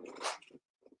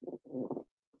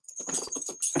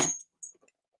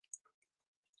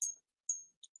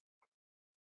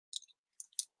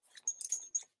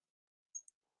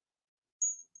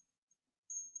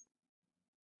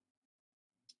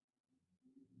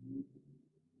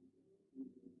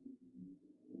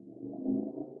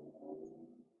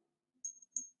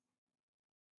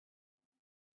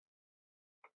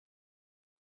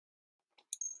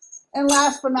 And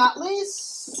last but not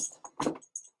least,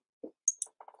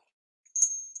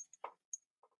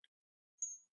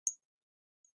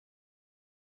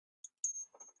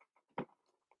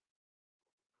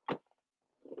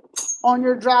 on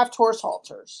your draft horse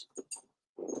halters.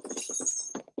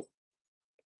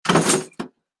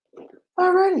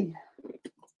 Alrighty.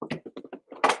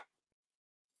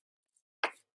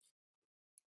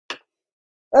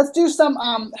 Let's do some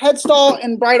headstall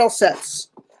and bridle sets.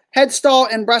 Headstall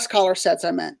and breast collar sets,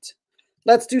 I meant.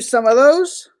 Let's do some of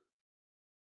those.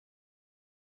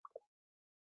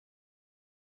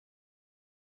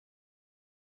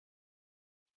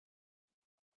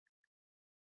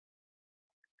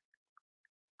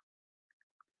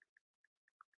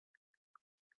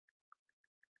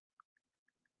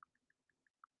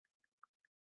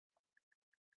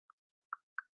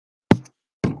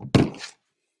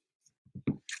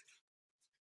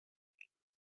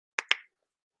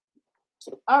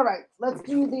 All right, let's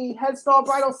do the headstall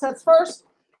bridle sets first.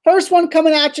 First one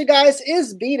coming at you guys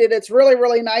is beaded. It's really,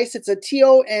 really nice. It's a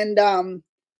teal and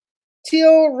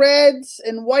teal, reds,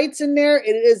 and whites in there.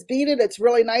 It is beaded. It's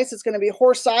really nice. It's going to be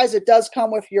horse size. It does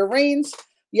come with your reins.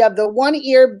 You have the 1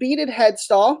 ear beaded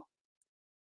headstall.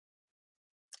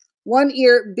 1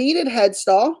 ear beaded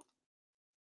headstall.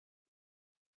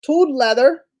 Tooled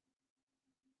leather.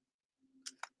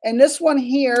 And this one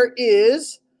here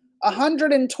is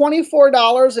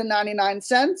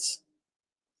 $124.99.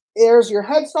 There's your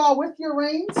headstall with your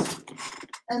reins.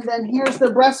 And then here's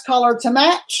the breast collar to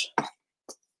match.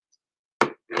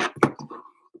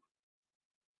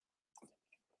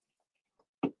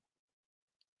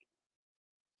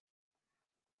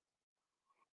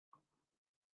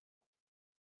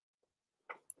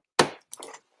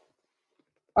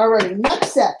 Alrighty,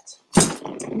 next set.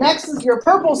 Next is your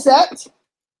purple set.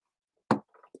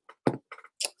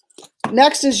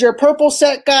 Next is your purple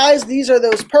set, guys. These are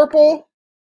those purple,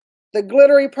 the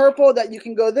glittery purple that you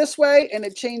can go this way and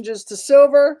it changes to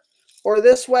silver, or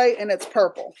this way and it's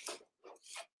purple.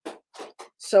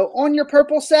 So on your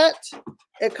purple set,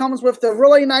 it comes with the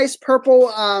really nice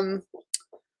purple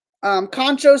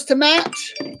conchos to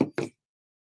match.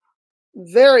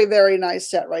 Very, very nice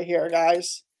set right here,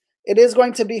 guys. It is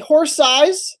going to be horse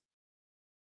size.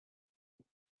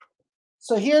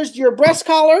 So here's your breast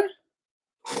collar.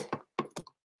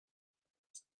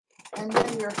 And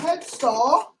then your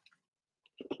headstall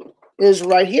is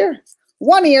right here.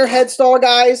 1 ear headstall,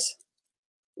 guys.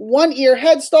 1 ear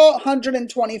headstall,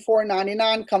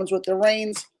 $124.99. Comes with the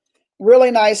reins. Really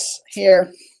nice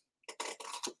here.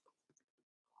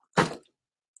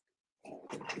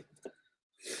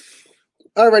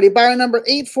 Alrighty, buyer number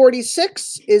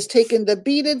 846 is taking the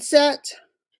beaded set.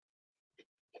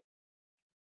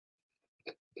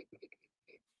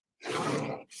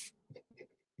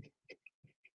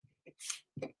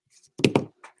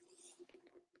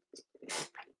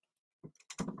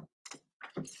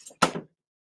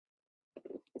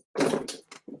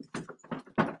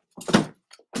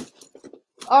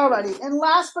 Alrighty, and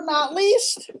last but not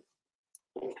least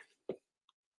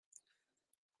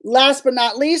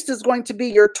is going to be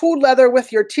your tooled leather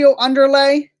with your teal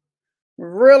underlay.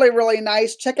 Really, really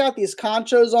nice. Check out these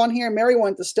conchos on here. Mary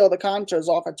wanted to steal the conchos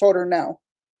off. I told her no.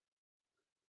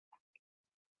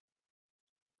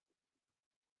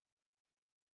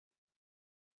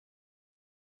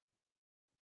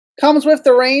 Comes with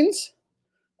the reins.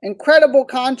 Incredible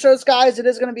conchos, guys. It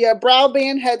is going to be a brow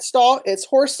band headstall. It's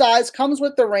horse size. Comes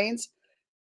with the reins.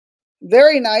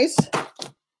 Very nice.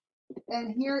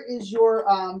 And here is your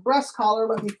breast collar.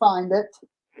 Let me find it.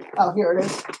 Oh, here it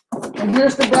is. And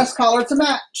here's the breast collar to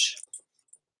match.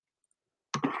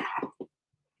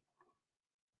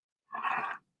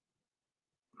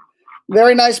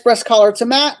 Very nice breast collar to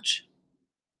match.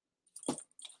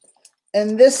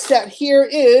 And this set here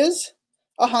is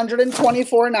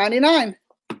 $124.99.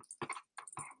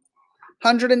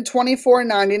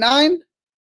 $124.99.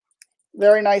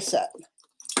 Very nice set.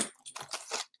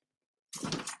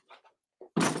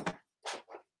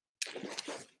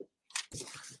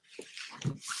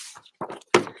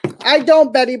 I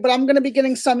don't, Betty, but I'm going to be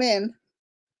getting some in.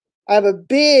 I have a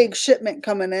big shipment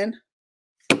coming in.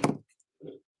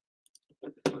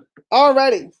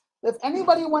 Alrighty. If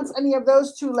anybody wants any of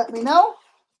those two, let me know.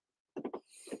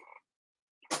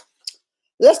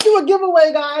 Let's do a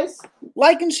giveaway, guys.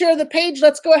 Like and share the page.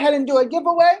 Let's go ahead and do a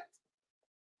giveaway.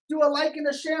 Do a like and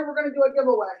a share, and we're going to do a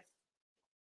giveaway.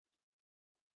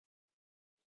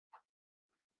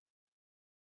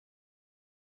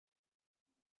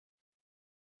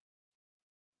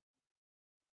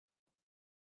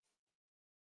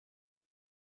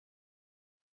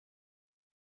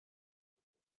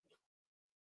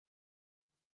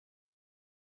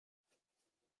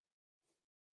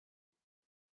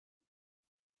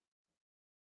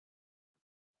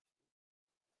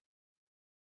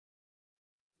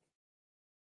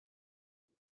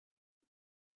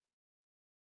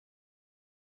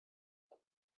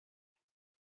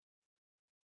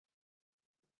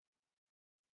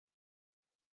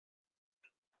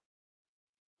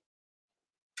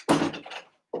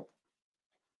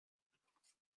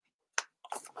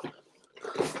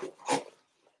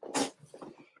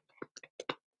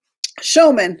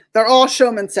 Showman. They're all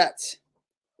Showman sets.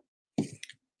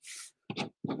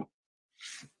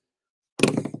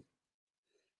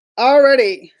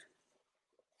 Alrighty.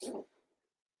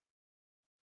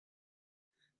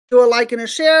 Do a like and a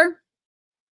share.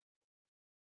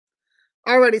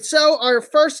 Alrighty, so our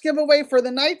first giveaway for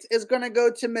the night is going to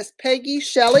go to Miss Peggy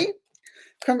Shelley.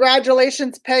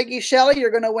 Congratulations, Peggy Shelley.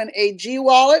 You're going to win a G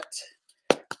Wallet.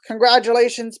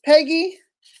 Congratulations, Peggy.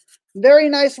 Very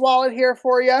nice wallet here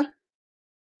for you.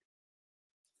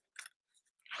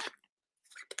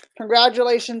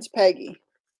 Congratulations, Peggy.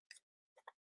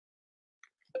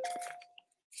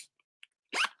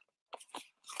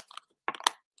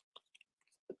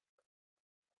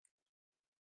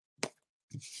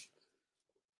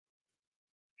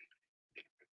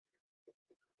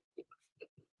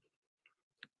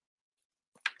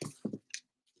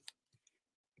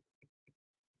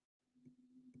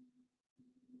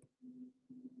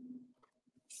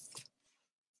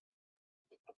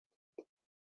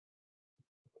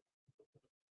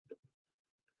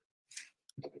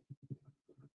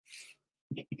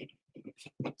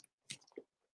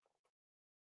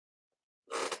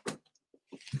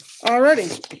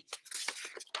 Alrighty.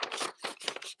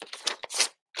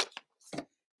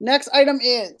 Next item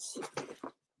is,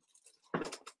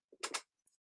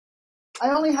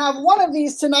 I only have one of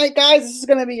these tonight, guys. This is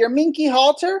going to be your Minky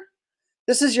halter.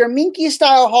 This is your Minky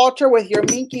style halter with your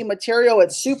Minky material.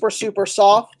 It's super, super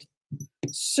soft.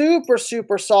 Super,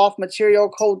 super soft material,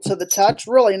 cold to the touch.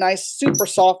 Really nice, super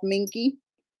soft Minky.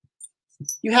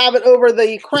 You have it over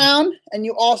the crown, and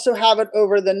you also have it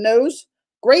over the nose.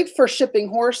 Great for shipping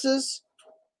horses.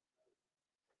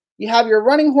 You have your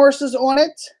running horses on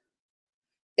it.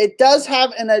 It does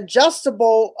have an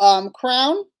adjustable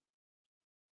crown,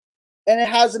 and it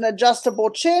has an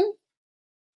adjustable chin.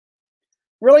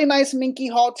 Really nice Minky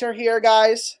halter here,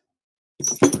 guys.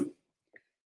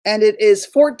 And it is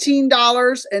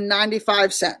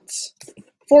 $14.95.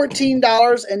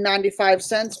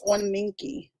 $14.95 on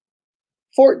Minky.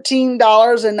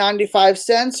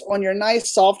 $14.95 on your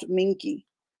nice soft Minky.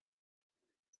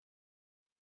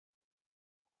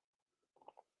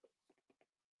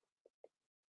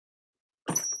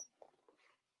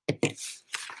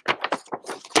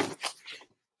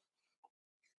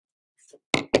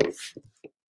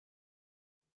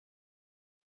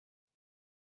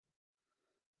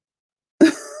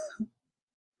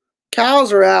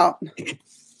 Cows are out.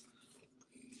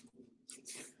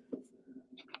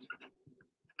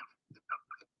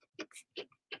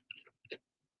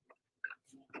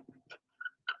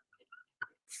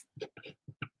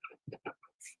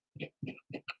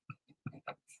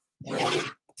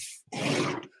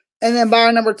 And then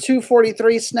buyer number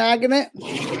 243 snagging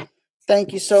it.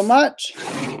 Thank you so much.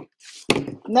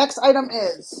 Next item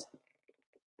is,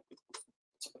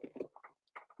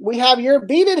 we have your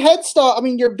beaded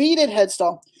headstall. Your beaded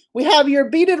headstall. We have your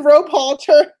beaded rope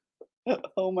halter.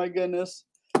 Oh my goodness.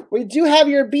 We do have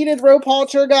your beaded rope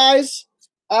halter, guys.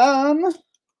 Get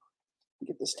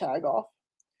this tag off.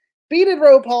 Beaded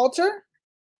rope halter.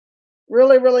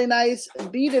 Really, really nice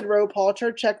beaded rope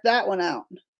halter. Check that one out.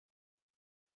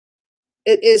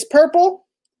 It is purple.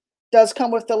 Does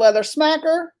come with the leather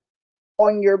smacker.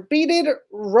 On your beaded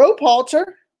rope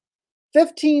halter,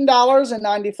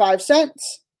 $15.95.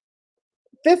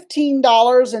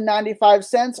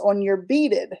 $15.95 on your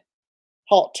beaded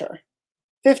halter.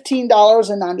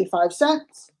 $15.95.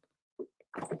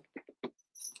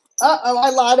 Uh-oh,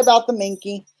 I lied about the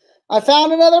Minky. I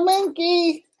found another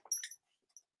Minky.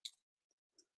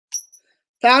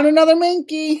 Found another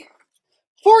Minky.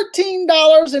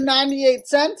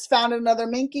 $14.98. Found another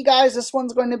Minky, guys. This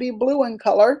one's going to be blue in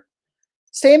color.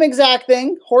 Same exact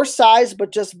thing, horse size,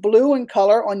 but just blue in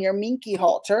color on your Minky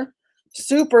halter.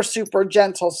 Super, super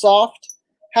gentle, soft.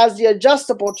 Has the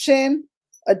adjustable chin,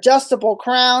 adjustable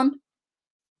crown.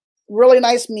 Really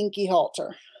nice Minky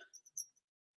halter.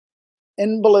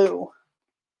 In blue.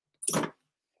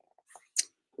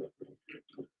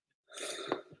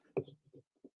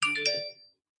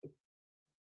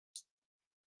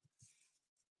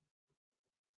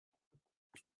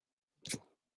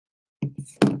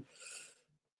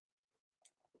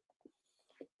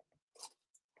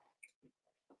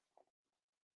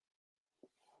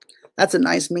 That's a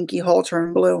nice Minky halter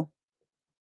in blue.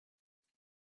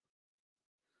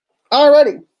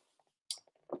 Alrighty.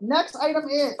 Next item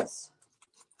is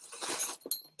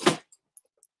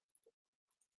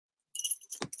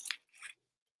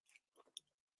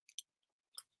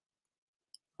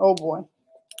oh boy.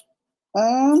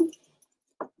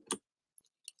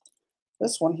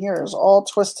 This one here is all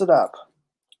twisted up.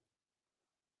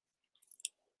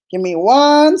 Give me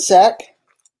one sec.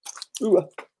 Ooh.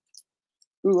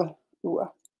 Ooh. Ooh.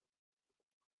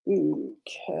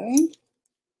 Okay.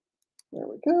 There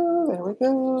we go. There we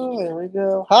go. There we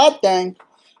go. Hot dang.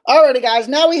 Alrighty, guys.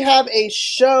 Now we have a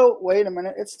show. Wait a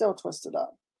minute. It's still twisted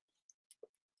up.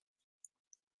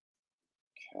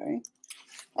 Okay.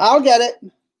 I'll get it.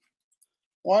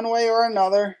 One way or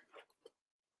another.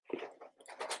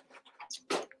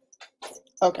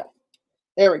 Okay.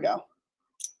 There we go.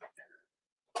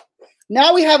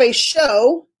 Now we have a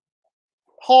show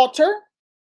halter.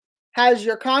 Has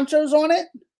your conchos on it.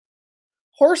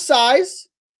 Horse size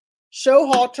show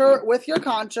halter with your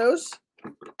conchos.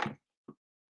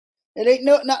 It ain't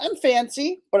nothing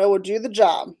fancy, but it will do the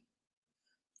job.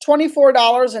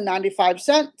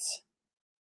 $24.95.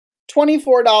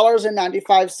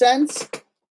 $24.95.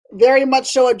 Very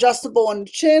much so adjustable on the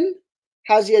chin.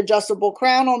 Has the adjustable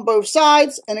crown on both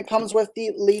sides, and it comes with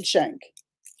the lead shank.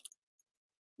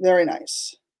 Very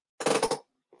nice.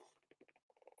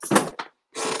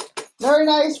 Very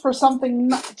nice for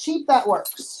something cheap that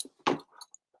works.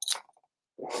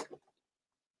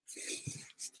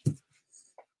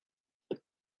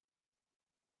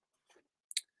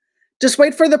 Just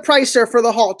wait for the pricer for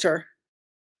the halter.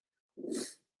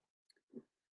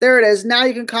 There it is. Now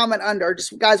you can comment under.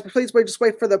 Just guys, please wait. Just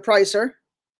wait for the pricer.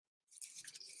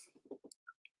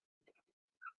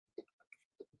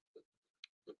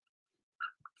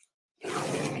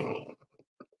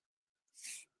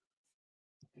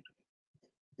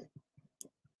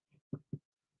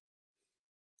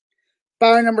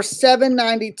 Buyer number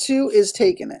 792 is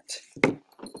taking it.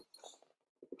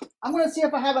 I'm going to see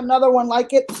if I have another one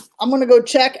like it. I'm going to go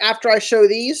check after I show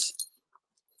these.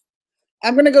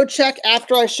 I'm going to go check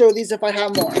after I show these if I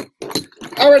have more.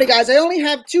 Alrighty, guys. I only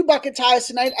have 2 bucket ties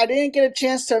tonight. I didn't get a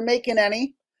chance to make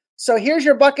any. So here's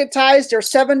your bucket ties. They're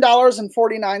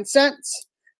 $7.49.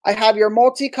 I have your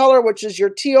multicolor, which is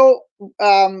your teal,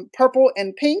 purple,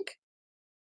 and pink.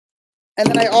 And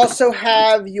then I also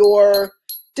have your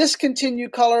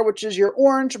discontinued color, which is your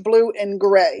orange, blue, and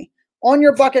gray. On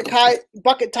your bucket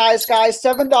ties, guys,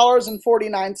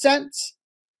 $7.49.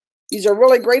 These are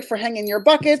really great for hanging your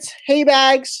buckets, hay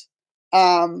bags.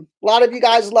 A lot of you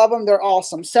guys love them. They're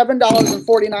awesome.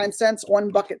 $7.49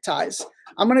 on bucket ties.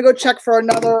 I'm going to go check for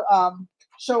another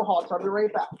show halter. I'll be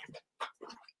right back.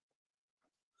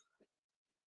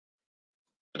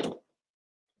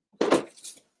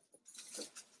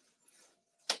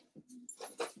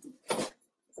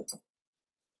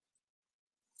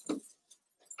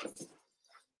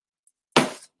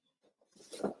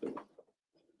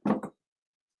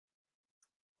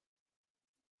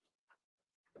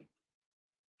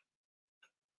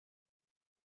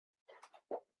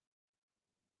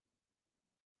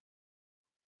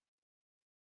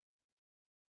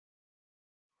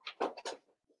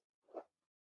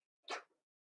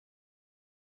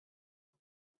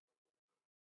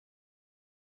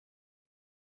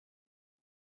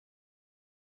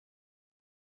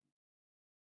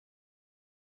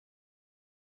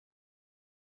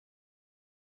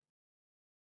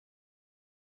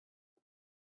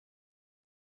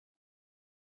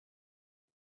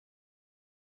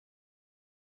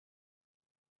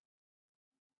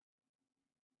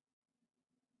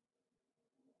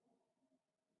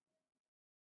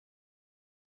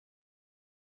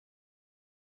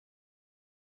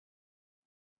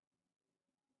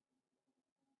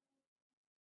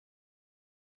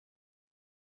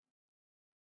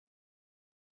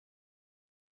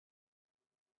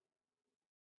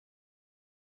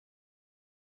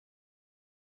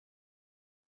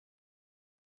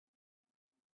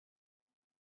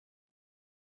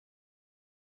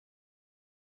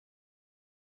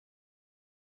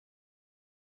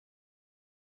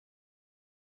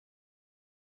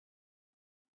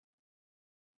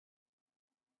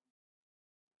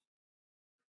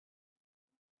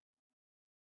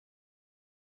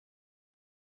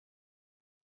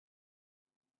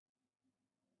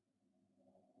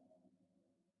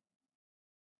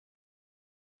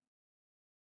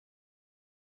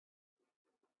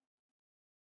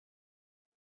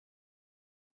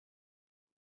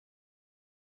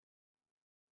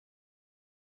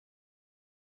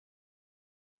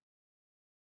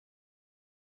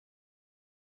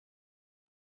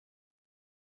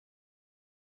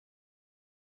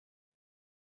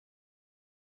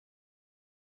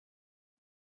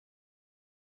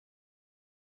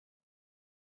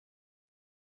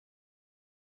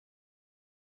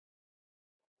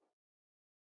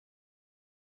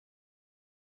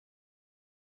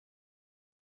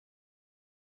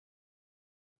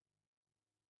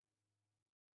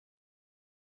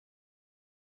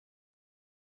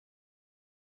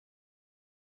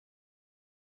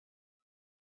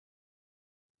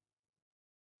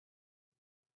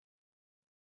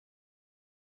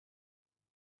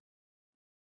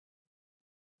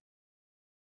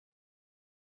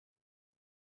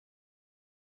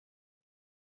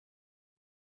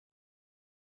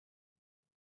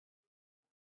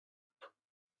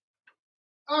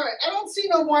 All right, I don't see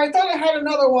no more. I thought I had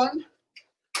another one,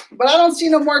 but I don't see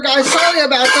no more, guys. Sorry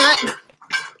about that.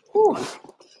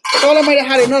 Thought I might have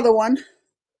had another one,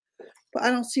 but I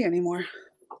don't see anymore.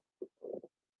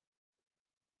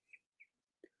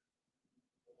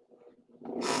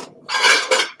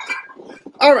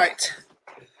 All right.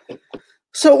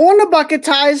 So on the bucket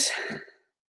ties,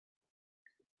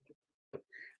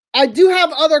 I do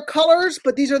have other colors,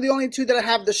 but these are the only two that I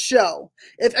have to show.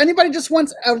 If anybody just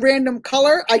wants a random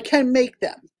color, I can make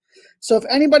them. So if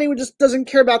anybody just doesn't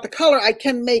care about the color, I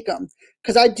can make them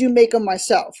because I do make them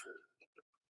myself.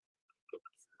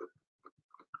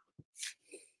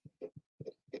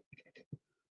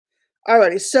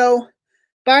 Alrighty, so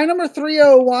buyer number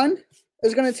 301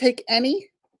 is going to take any.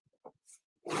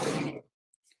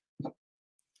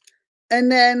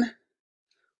 And then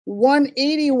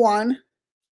 181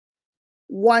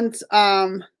 wants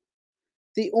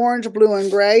the orange, blue, and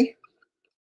gray.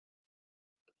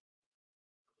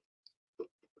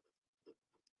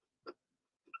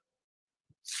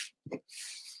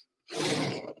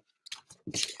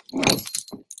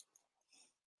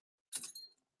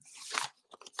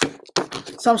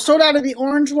 So I'm sold out of the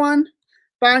orange one.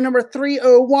 Buyer number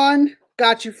 301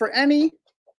 got you for any.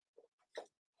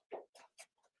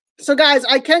 So guys,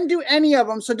 I can do any of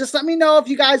them. So just let me know if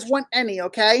you guys want any,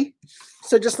 okay?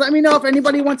 So just let me know if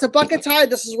anybody wants a bucket tie.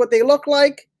 This is what they look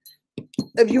like.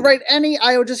 If you write any,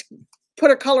 I will just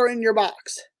put a color in your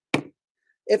box.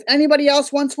 If anybody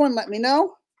else wants one, let me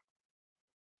know.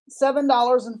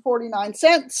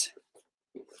 $7.49.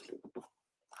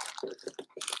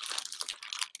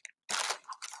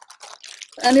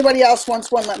 Anybody else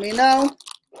wants one, let me know.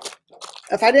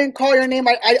 If I didn't call your name,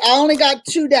 I only got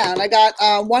two down. I got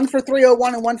one for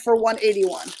 301 and one for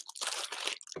 181.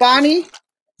 Bonnie,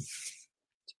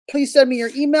 please send me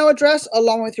your email address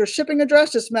along with your shipping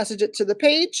address. Just message it to the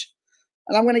page.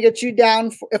 And I'm going to get you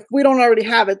down, if we don't already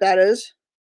have it, that is.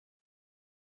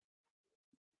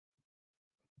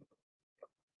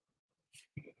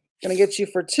 Going to get you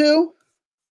for two.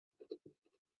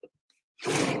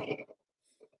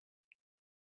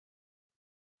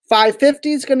 $5.50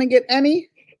 is going to get any.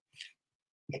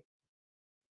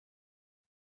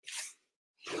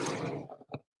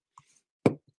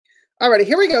 Alrighty,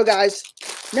 here we go, guys.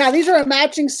 Now, these are a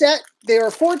matching set. They are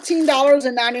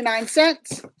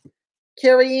 $14.99.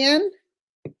 Carrie Ann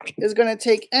is going to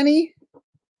take any.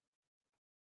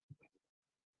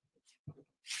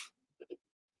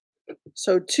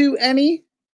 So two any.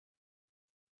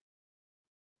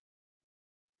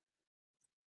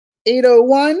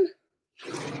 801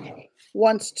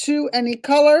 wants two any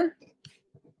color.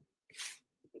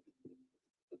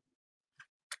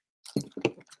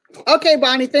 Okay,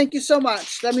 Bonnie, thank you so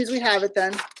much. That means we have it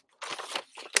then.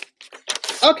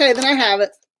 Okay, then I have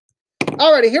it.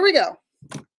 Alrighty, here we go.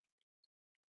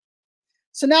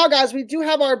 So now, guys, we do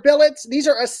have our billets. These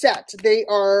are a set. They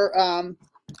are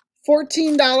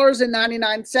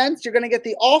 $14.99. You're going to get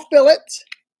the off billet.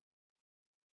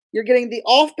 You're getting the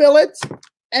off billet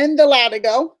and the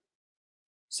latigo.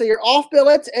 So your off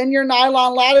billets and your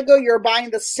nylon latigo, you're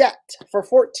buying the set for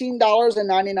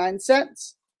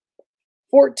 $14.99.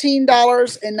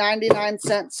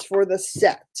 $14.99 for the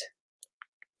set.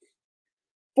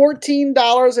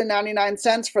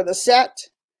 $14.99 for the set.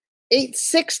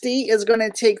 $8.60 is going to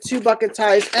take two bucket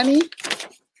ties any.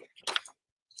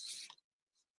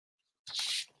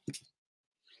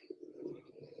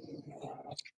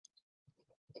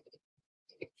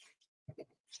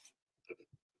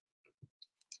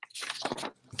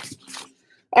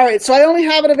 All right, so I only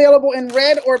have it available in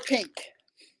red or pink.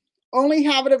 Only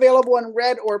have it available in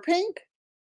red or pink.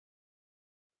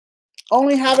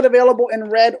 Only have it available in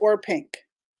red or pink.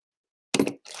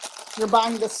 You're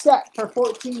buying the set for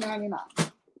 $14.99.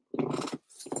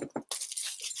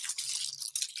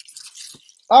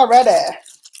 Alrighty.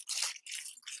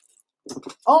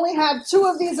 Only have two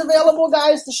of these available,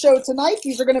 guys, to show tonight.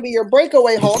 These are going to be your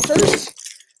breakaway halters.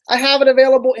 I have it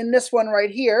available in this one right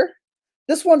here.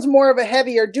 This one's more of a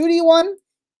heavier duty one.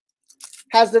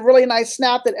 Has the really nice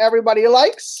snap that everybody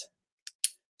likes.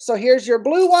 So here's your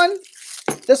blue one.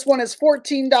 This one is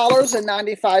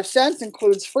 $14.95,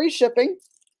 includes free shipping.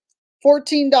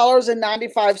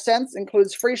 $14.95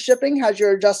 includes free shipping, has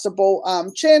your adjustable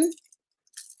chin,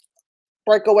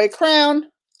 breakaway crown,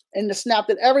 and the snap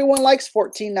that everyone likes,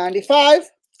 $14.95.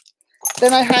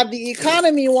 Then I have the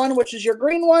economy one, which is your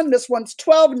green one. This one's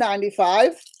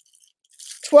 $12.95.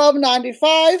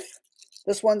 $12.95.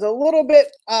 This one's a little bit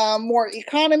more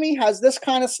economy, has this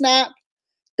kind of snap,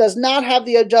 does not have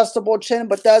the adjustable chin,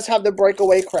 but does have the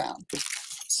breakaway crown.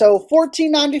 So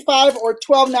 $14.95 or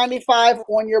 $12.95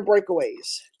 on your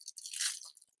breakaways.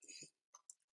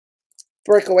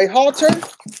 Breakaway halter,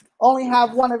 only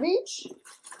have one of each.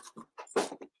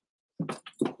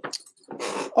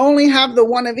 Only have the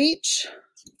one of each.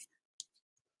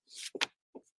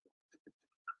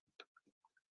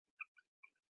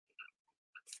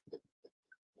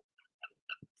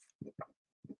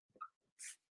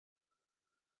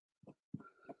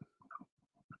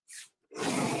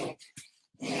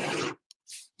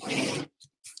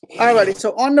 Alrighty,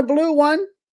 so on the blue one,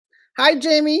 hi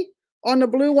Jamie, on the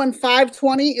blue one,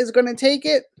 520 is going to take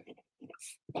it.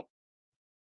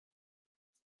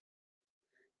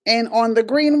 And on the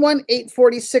green one,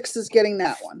 846 is getting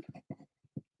that one.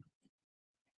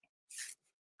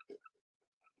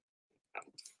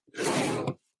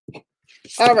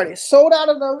 Alrighty, sold out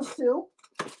of those two.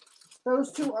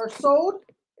 Those two are sold.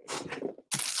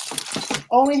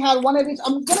 Only had one of these.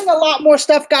 I'm getting a lot more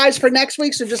stuff, guys, for next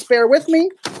week, so just bear with me.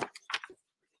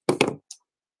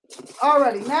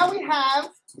 Alrighty, now we have,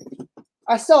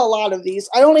 I sell a lot of these.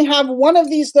 I only have one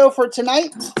of these, though, for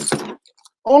tonight.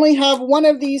 Only have one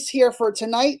of these here for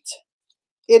tonight.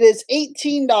 It is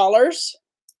 $18.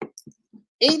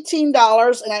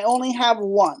 $18, and I only have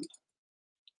one.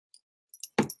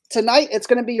 Tonight, it's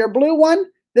going to be your blue one.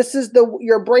 This is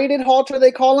your braided halter,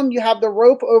 they call them. You have the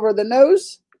rope over the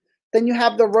nose. Then you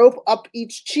have the rope up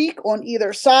each cheek on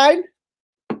either side.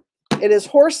 It is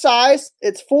horse size.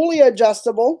 It's fully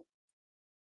adjustable.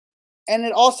 And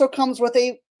it also comes with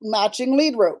a matching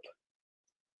lead rope.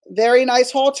 Very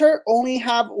nice halter, only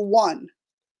have one.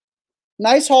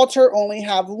 Nice halter, only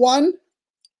have one.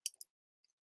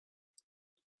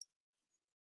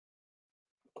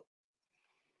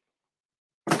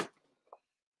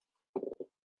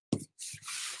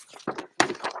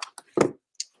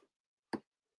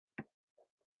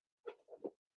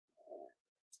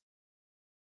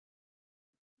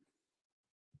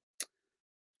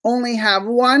 Only have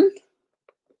one.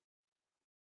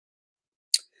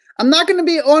 I'm not going to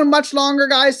be on much longer,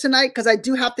 guys, tonight because I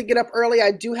do have to get up early.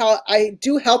 I do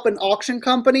help an auction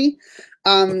company.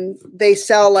 They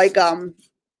sell like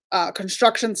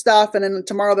construction stuff, and then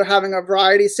tomorrow they're having a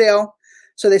variety sale,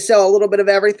 so they sell a little bit of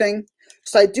everything.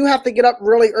 So I do have to get up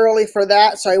really early for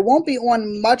that. So I won't be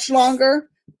on much longer,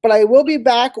 but I will be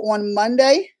back on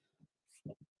Monday.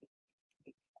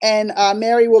 And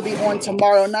Mary will be on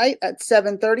tomorrow night at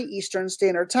 7:30 Eastern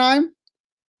Standard Time.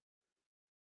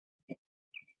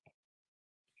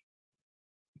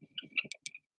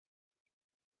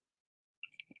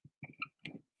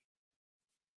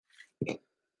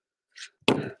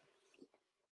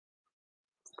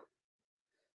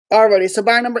 Alrighty, so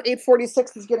buyer number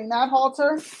 846 is getting that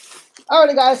halter.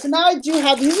 Alrighty, guys, so now I do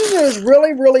have, these are those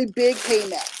really, really big hay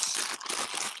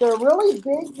nets. They're really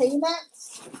big hay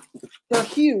nets. They're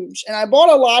huge, and I bought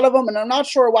a lot of them, and I'm not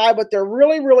sure why, but they're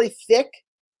really, really thick.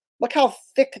 Look how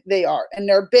thick they are, and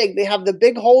they're big. They have the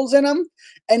big holes in them,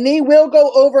 and they will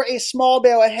go over a small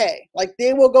bale of hay. Like,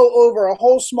 they will go over a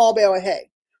whole small bale of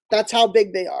hay. That's how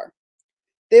big they are.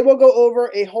 They will go over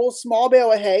a whole small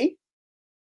bale of hay.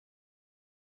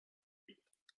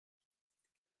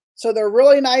 So they're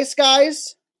really nice,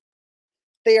 guys.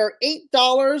 They are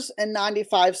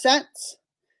 $8.95,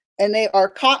 and they are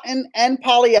cotton and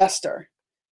polyester.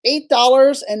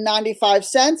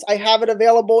 $8.95. I have it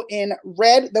available in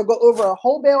red. They'll go over a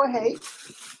whole bale of hay.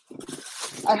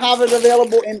 I have it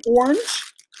available in orange.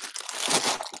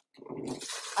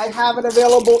 I have it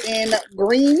available in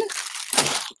green.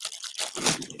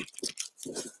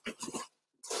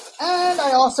 And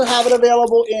I also have it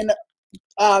available in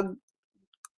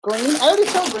green. I already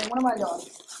showed green. What am I doing?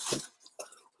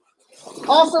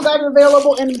 Also got it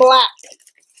available in black.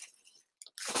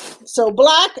 So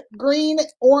black, green,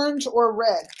 orange, or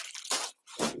red.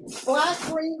 Black,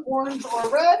 green, orange, or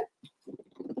red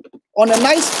on a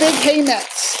nice big hay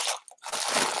nets.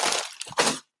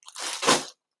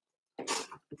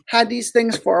 Had these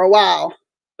things for a while.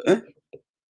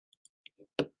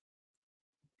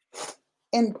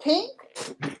 In pink?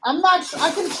 I'm not sure. I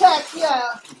can check,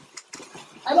 yeah.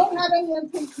 I don't have any in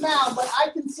pink now, but I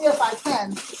can see if I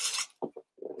can.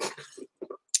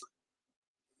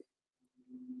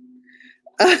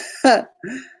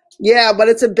 Yeah, but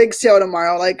it's a big sale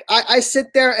tomorrow. Like, I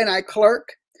sit there and I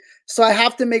clerk, so I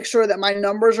have to make sure that my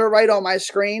numbers are right on my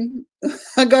screen.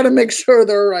 I got to make sure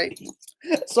they're right.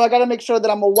 So I got to make sure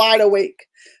that I'm wide awake,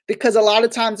 because a lot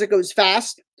of times it goes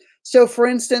fast. So for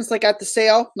instance, like at the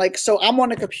sale, like, so I'm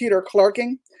on a computer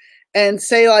clerking, and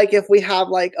say like if we have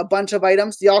like a bunch of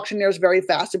items, the auctioneer is very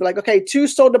fast. They'll be like, okay, 2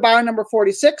 sold to buyer number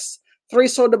 46, 3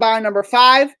 sold to buyer number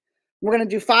 5. We're going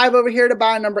to do 5 over here to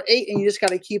buyer number 8, and you just got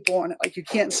to keep on it. Like, you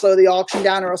can't slow the auction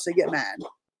down or else they get mad.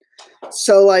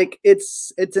 So like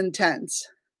it's intense.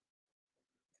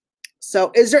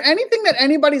 So is there anything that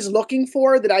anybody's looking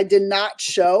for that I did not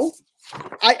show?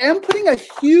 I am putting a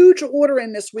huge order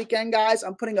in this weekend, guys.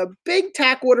 I'm putting a big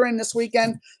tack order in this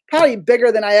weekend, probably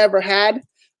bigger than I ever had.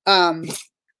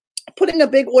 Putting a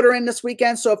big order in this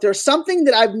weekend. So if there's something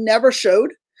that I've never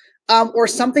showed, or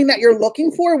something that you're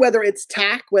looking for, whether it's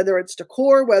tack, whether it's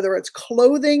decor, whether it's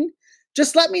clothing,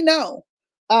 just let me know.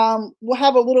 We'll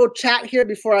have a little chat here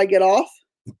before I get off.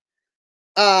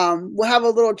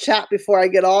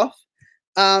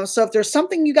 So if there's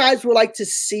something you guys would like to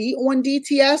see on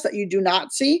DTS that you do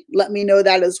not see, let me know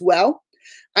that as well.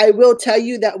 I will tell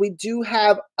you that we do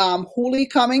have Hooli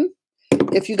coming.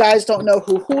 If you guys don't know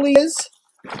who Hooli is,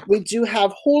 we do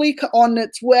have Hooli on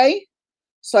its way.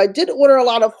 So I did order a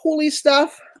lot of Hooli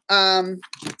stuff.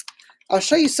 I'll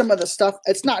show you some of the stuff.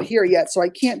 It's not here yet, so I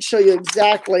can't show you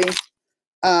exactly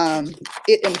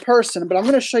it in person, but I'm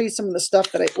going to show you some of the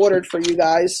stuff that I ordered for you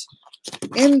guys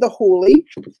in the Hooli,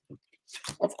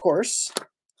 of course,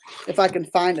 if I can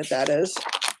find it, that is.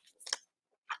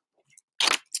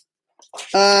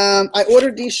 I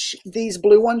ordered these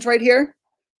blue ones right here.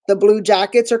 The blue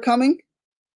jackets are coming.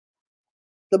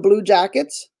 The blue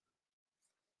jackets.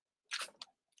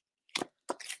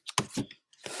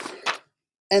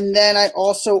 And then I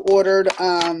also ordered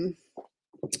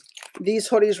these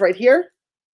hoodies right here.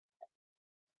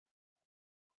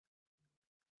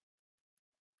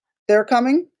 They're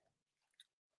coming.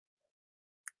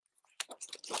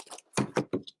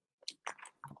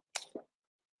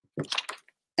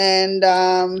 And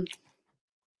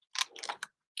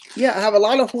yeah, I have a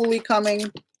lot of Hooli coming.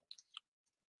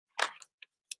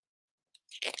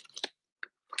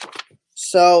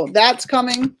 So that's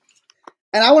coming.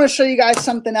 And I want to show you guys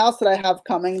something else that I have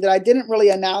coming that I didn't really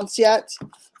announce yet,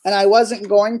 and I wasn't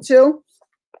going to,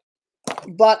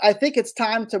 but I think it's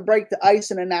time to break the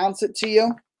ice and announce it to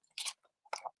you.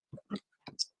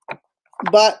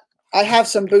 But I have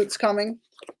some boots coming,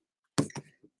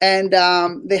 and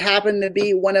they happen to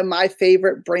be one of my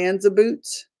favorite brands of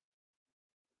boots.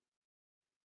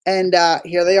 And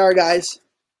here they are, guys.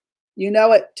 You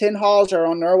know it, tin hauls are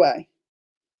on their way.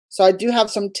 So I do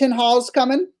have some tin hauls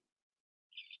coming.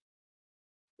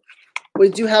 We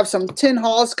do have some tin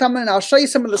hauls coming. I'll show you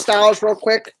some of the styles real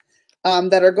quick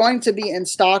that are going to be in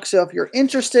stock. So if you're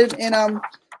interested in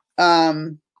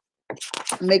them,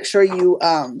 make sure you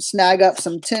snag up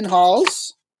some tin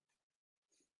hauls.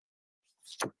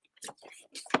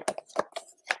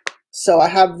 So I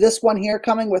have this one here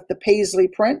coming with the paisley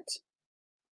print.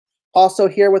 Also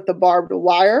here with the barbed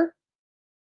wire.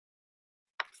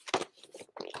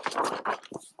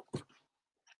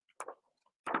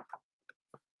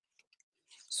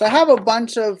 So I have a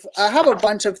bunch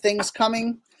of things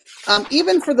coming.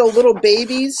 Even for the little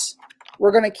babies,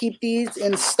 we're going to keep these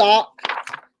in stock.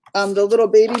 The little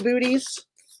baby booties,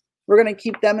 we're going to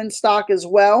keep them in stock as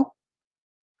well.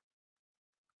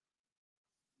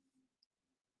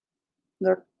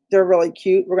 They're really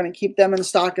cute. We're going to keep them in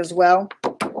stock as well.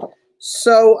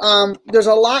 So there's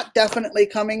a lot definitely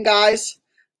coming, guys.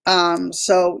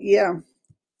 So yeah,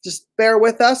 just bear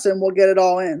with us and we'll get it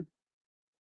all in.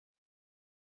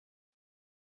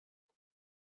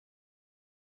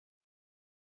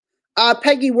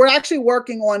 Peggy, we're actually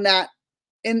working on that.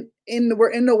 We're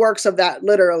in the works of that,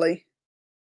 literally.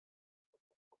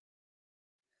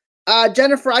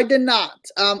 Jennifer, I did not.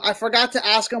 I forgot to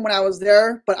ask him when I was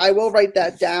there, but I will write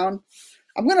that down.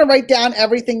 I'm going to write down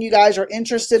everything you guys are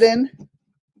interested in,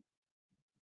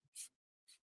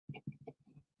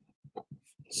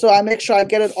 so I make sure I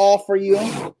get it all for you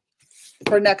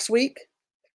for next week.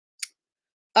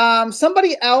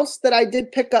 Somebody else that I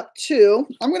did pick up too,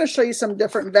 I'm going to show you some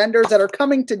different vendors that are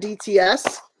coming to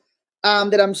DTS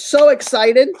that I'm so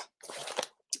excited.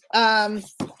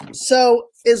 So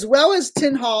as well as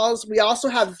tin hauls, we also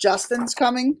have Justin's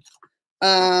coming.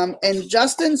 And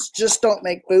Justin's just don't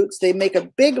make boots. They make a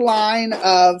big line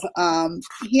of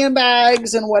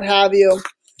handbags and what have you.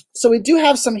 So we do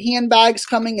have some handbags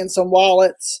coming and some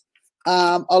wallets,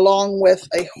 along with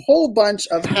a whole bunch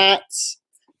of hats.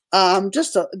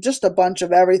 Just a bunch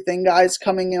of everything, guys,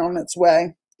 coming in on its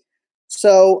way.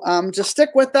 So just stick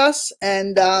with us,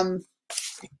 and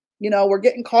you know, we're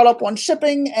getting caught up on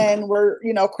shipping, and we're,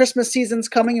 you know, Christmas season's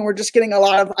coming, and we're just getting a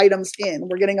lot of items in.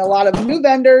 We're getting a lot of new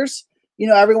vendors. You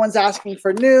know, everyone's asking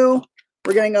for new.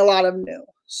 We're getting a lot of new.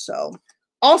 So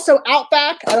also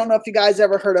Outback. I don't know if you guys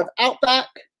ever heard of Outback,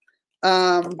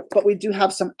 but we do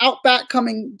have some Outback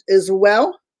coming as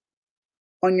well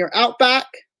on your Outback.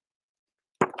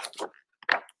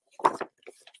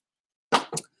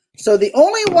 So the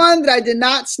only one that I did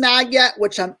not snag yet,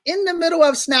 which I'm in the middle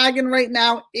of snagging right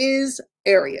now, is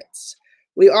Ariats.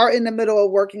 We are in the middle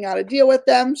of working out a deal with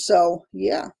them. So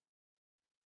yeah.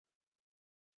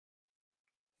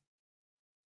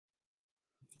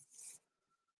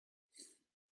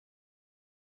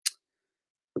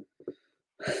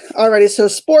 Alrighty, so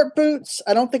sport boots.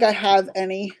 I don't think I have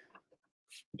any.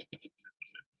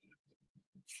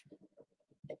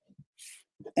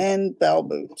 And bell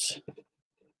boots.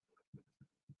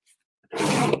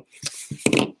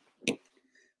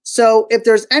 So if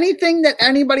there's anything that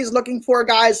anybody's looking for,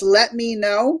 guys, let me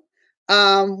know.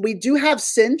 We do have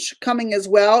Cinch coming as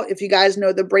well. If you guys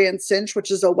know the brand Cinch, which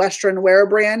is a Western wear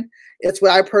brand, it's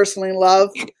what I personally love.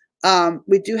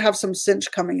 We do have some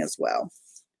Cinch coming as well.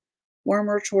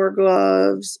 Warmer chore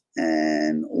gloves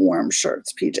and warm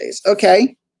shirts, PJs.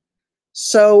 Okay.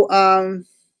 So,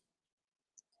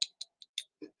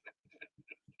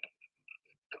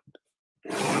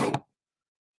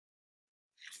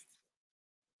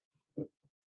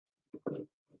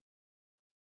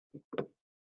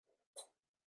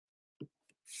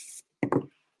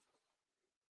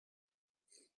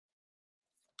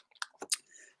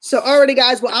 alrighty,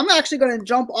 guys. Well, I'm actually going to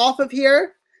jump off of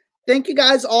here. Thank you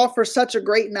guys all for such a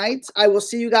great night. I will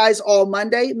see you guys all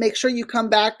Monday. Make sure you come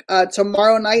back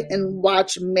tomorrow night and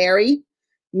watch Mary.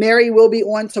 Mary will be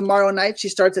on tomorrow night. She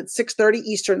starts at 6:30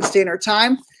 Eastern Standard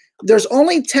Time. There's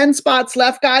only 10 spots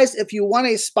left, guys. If you want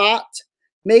a spot,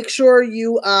 make sure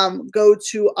you go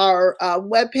to our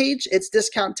webpage. It's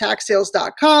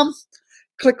discounttaxsales.com.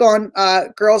 Click on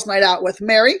Girls Night Out with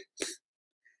Mary.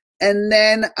 And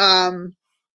then,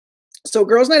 so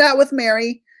Girls Night Out with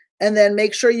Mary. And then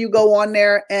make sure you go on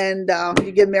there and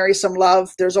you give Mary some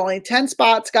love. There's only 10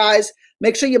 spots, guys.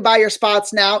 Make sure you buy your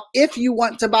spots now if you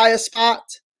want to buy a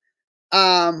spot.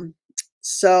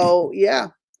 So, yeah.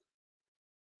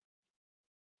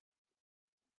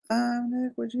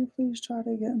 Nick, would you please try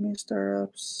to get me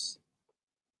stirrups?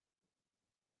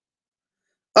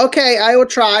 Okay, I will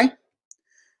try.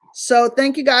 So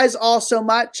thank you guys all so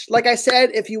much. Like I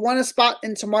said, if you want a spot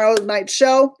in tomorrow night's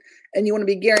show and you want to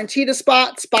be guaranteed a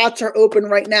spot, spots are open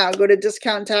right now. Go to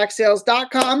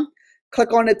discounttaxsales.com,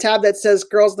 click on the tab that says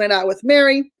Girls Night Out with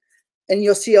Mary, and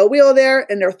you'll see a wheel there,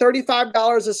 and they're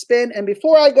 $35 a spin. And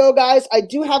before I go, guys, I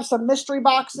do have some mystery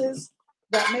boxes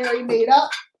that Mary made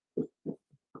up.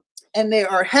 And they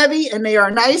are heavy and they are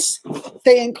nice.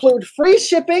 They include free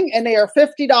shipping and they are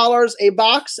 $50 a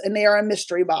box, and they are a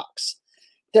mystery box.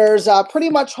 There's pretty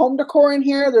much home decor in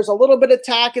here. There's a little bit of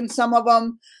tack in some of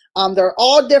them. They're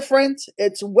all different.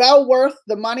 It's well worth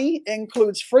the money. It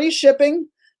includes free shipping.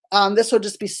 This will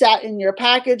just be sat in your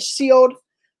package, sealed.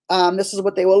 This is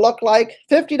what they will look like.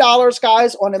 $50,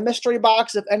 guys, on a mystery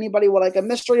box. If anybody would like a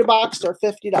mystery box, they're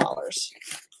 $50.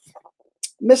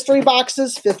 Mystery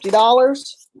boxes,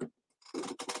 $50.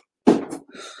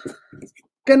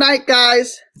 Good night,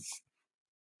 guys.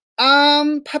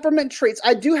 Peppermint treats.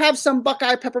 I do have some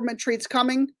Buckeye peppermint treats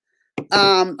coming.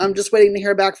 I'm just waiting to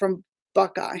hear back from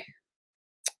Buckeye.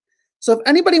 So if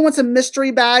anybody wants a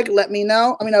mystery bag, let me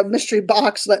know. I mean, a mystery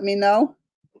box, let me know.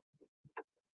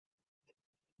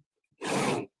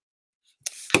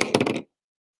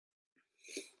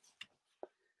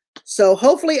 So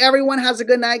hopefully everyone has a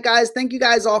good night, guys. Thank you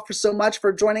guys all for so much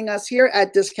for joining us here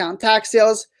at Discount Tax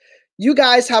Sales. You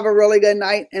guys have a really good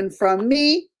night. And from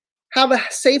me, have a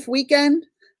safe weekend.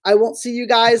 I won't see you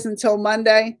guys until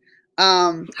Monday.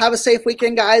 Have a safe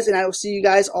weekend, guys, and I will see you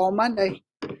guys all Monday.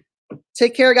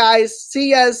 Take care, guys.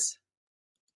 See yas.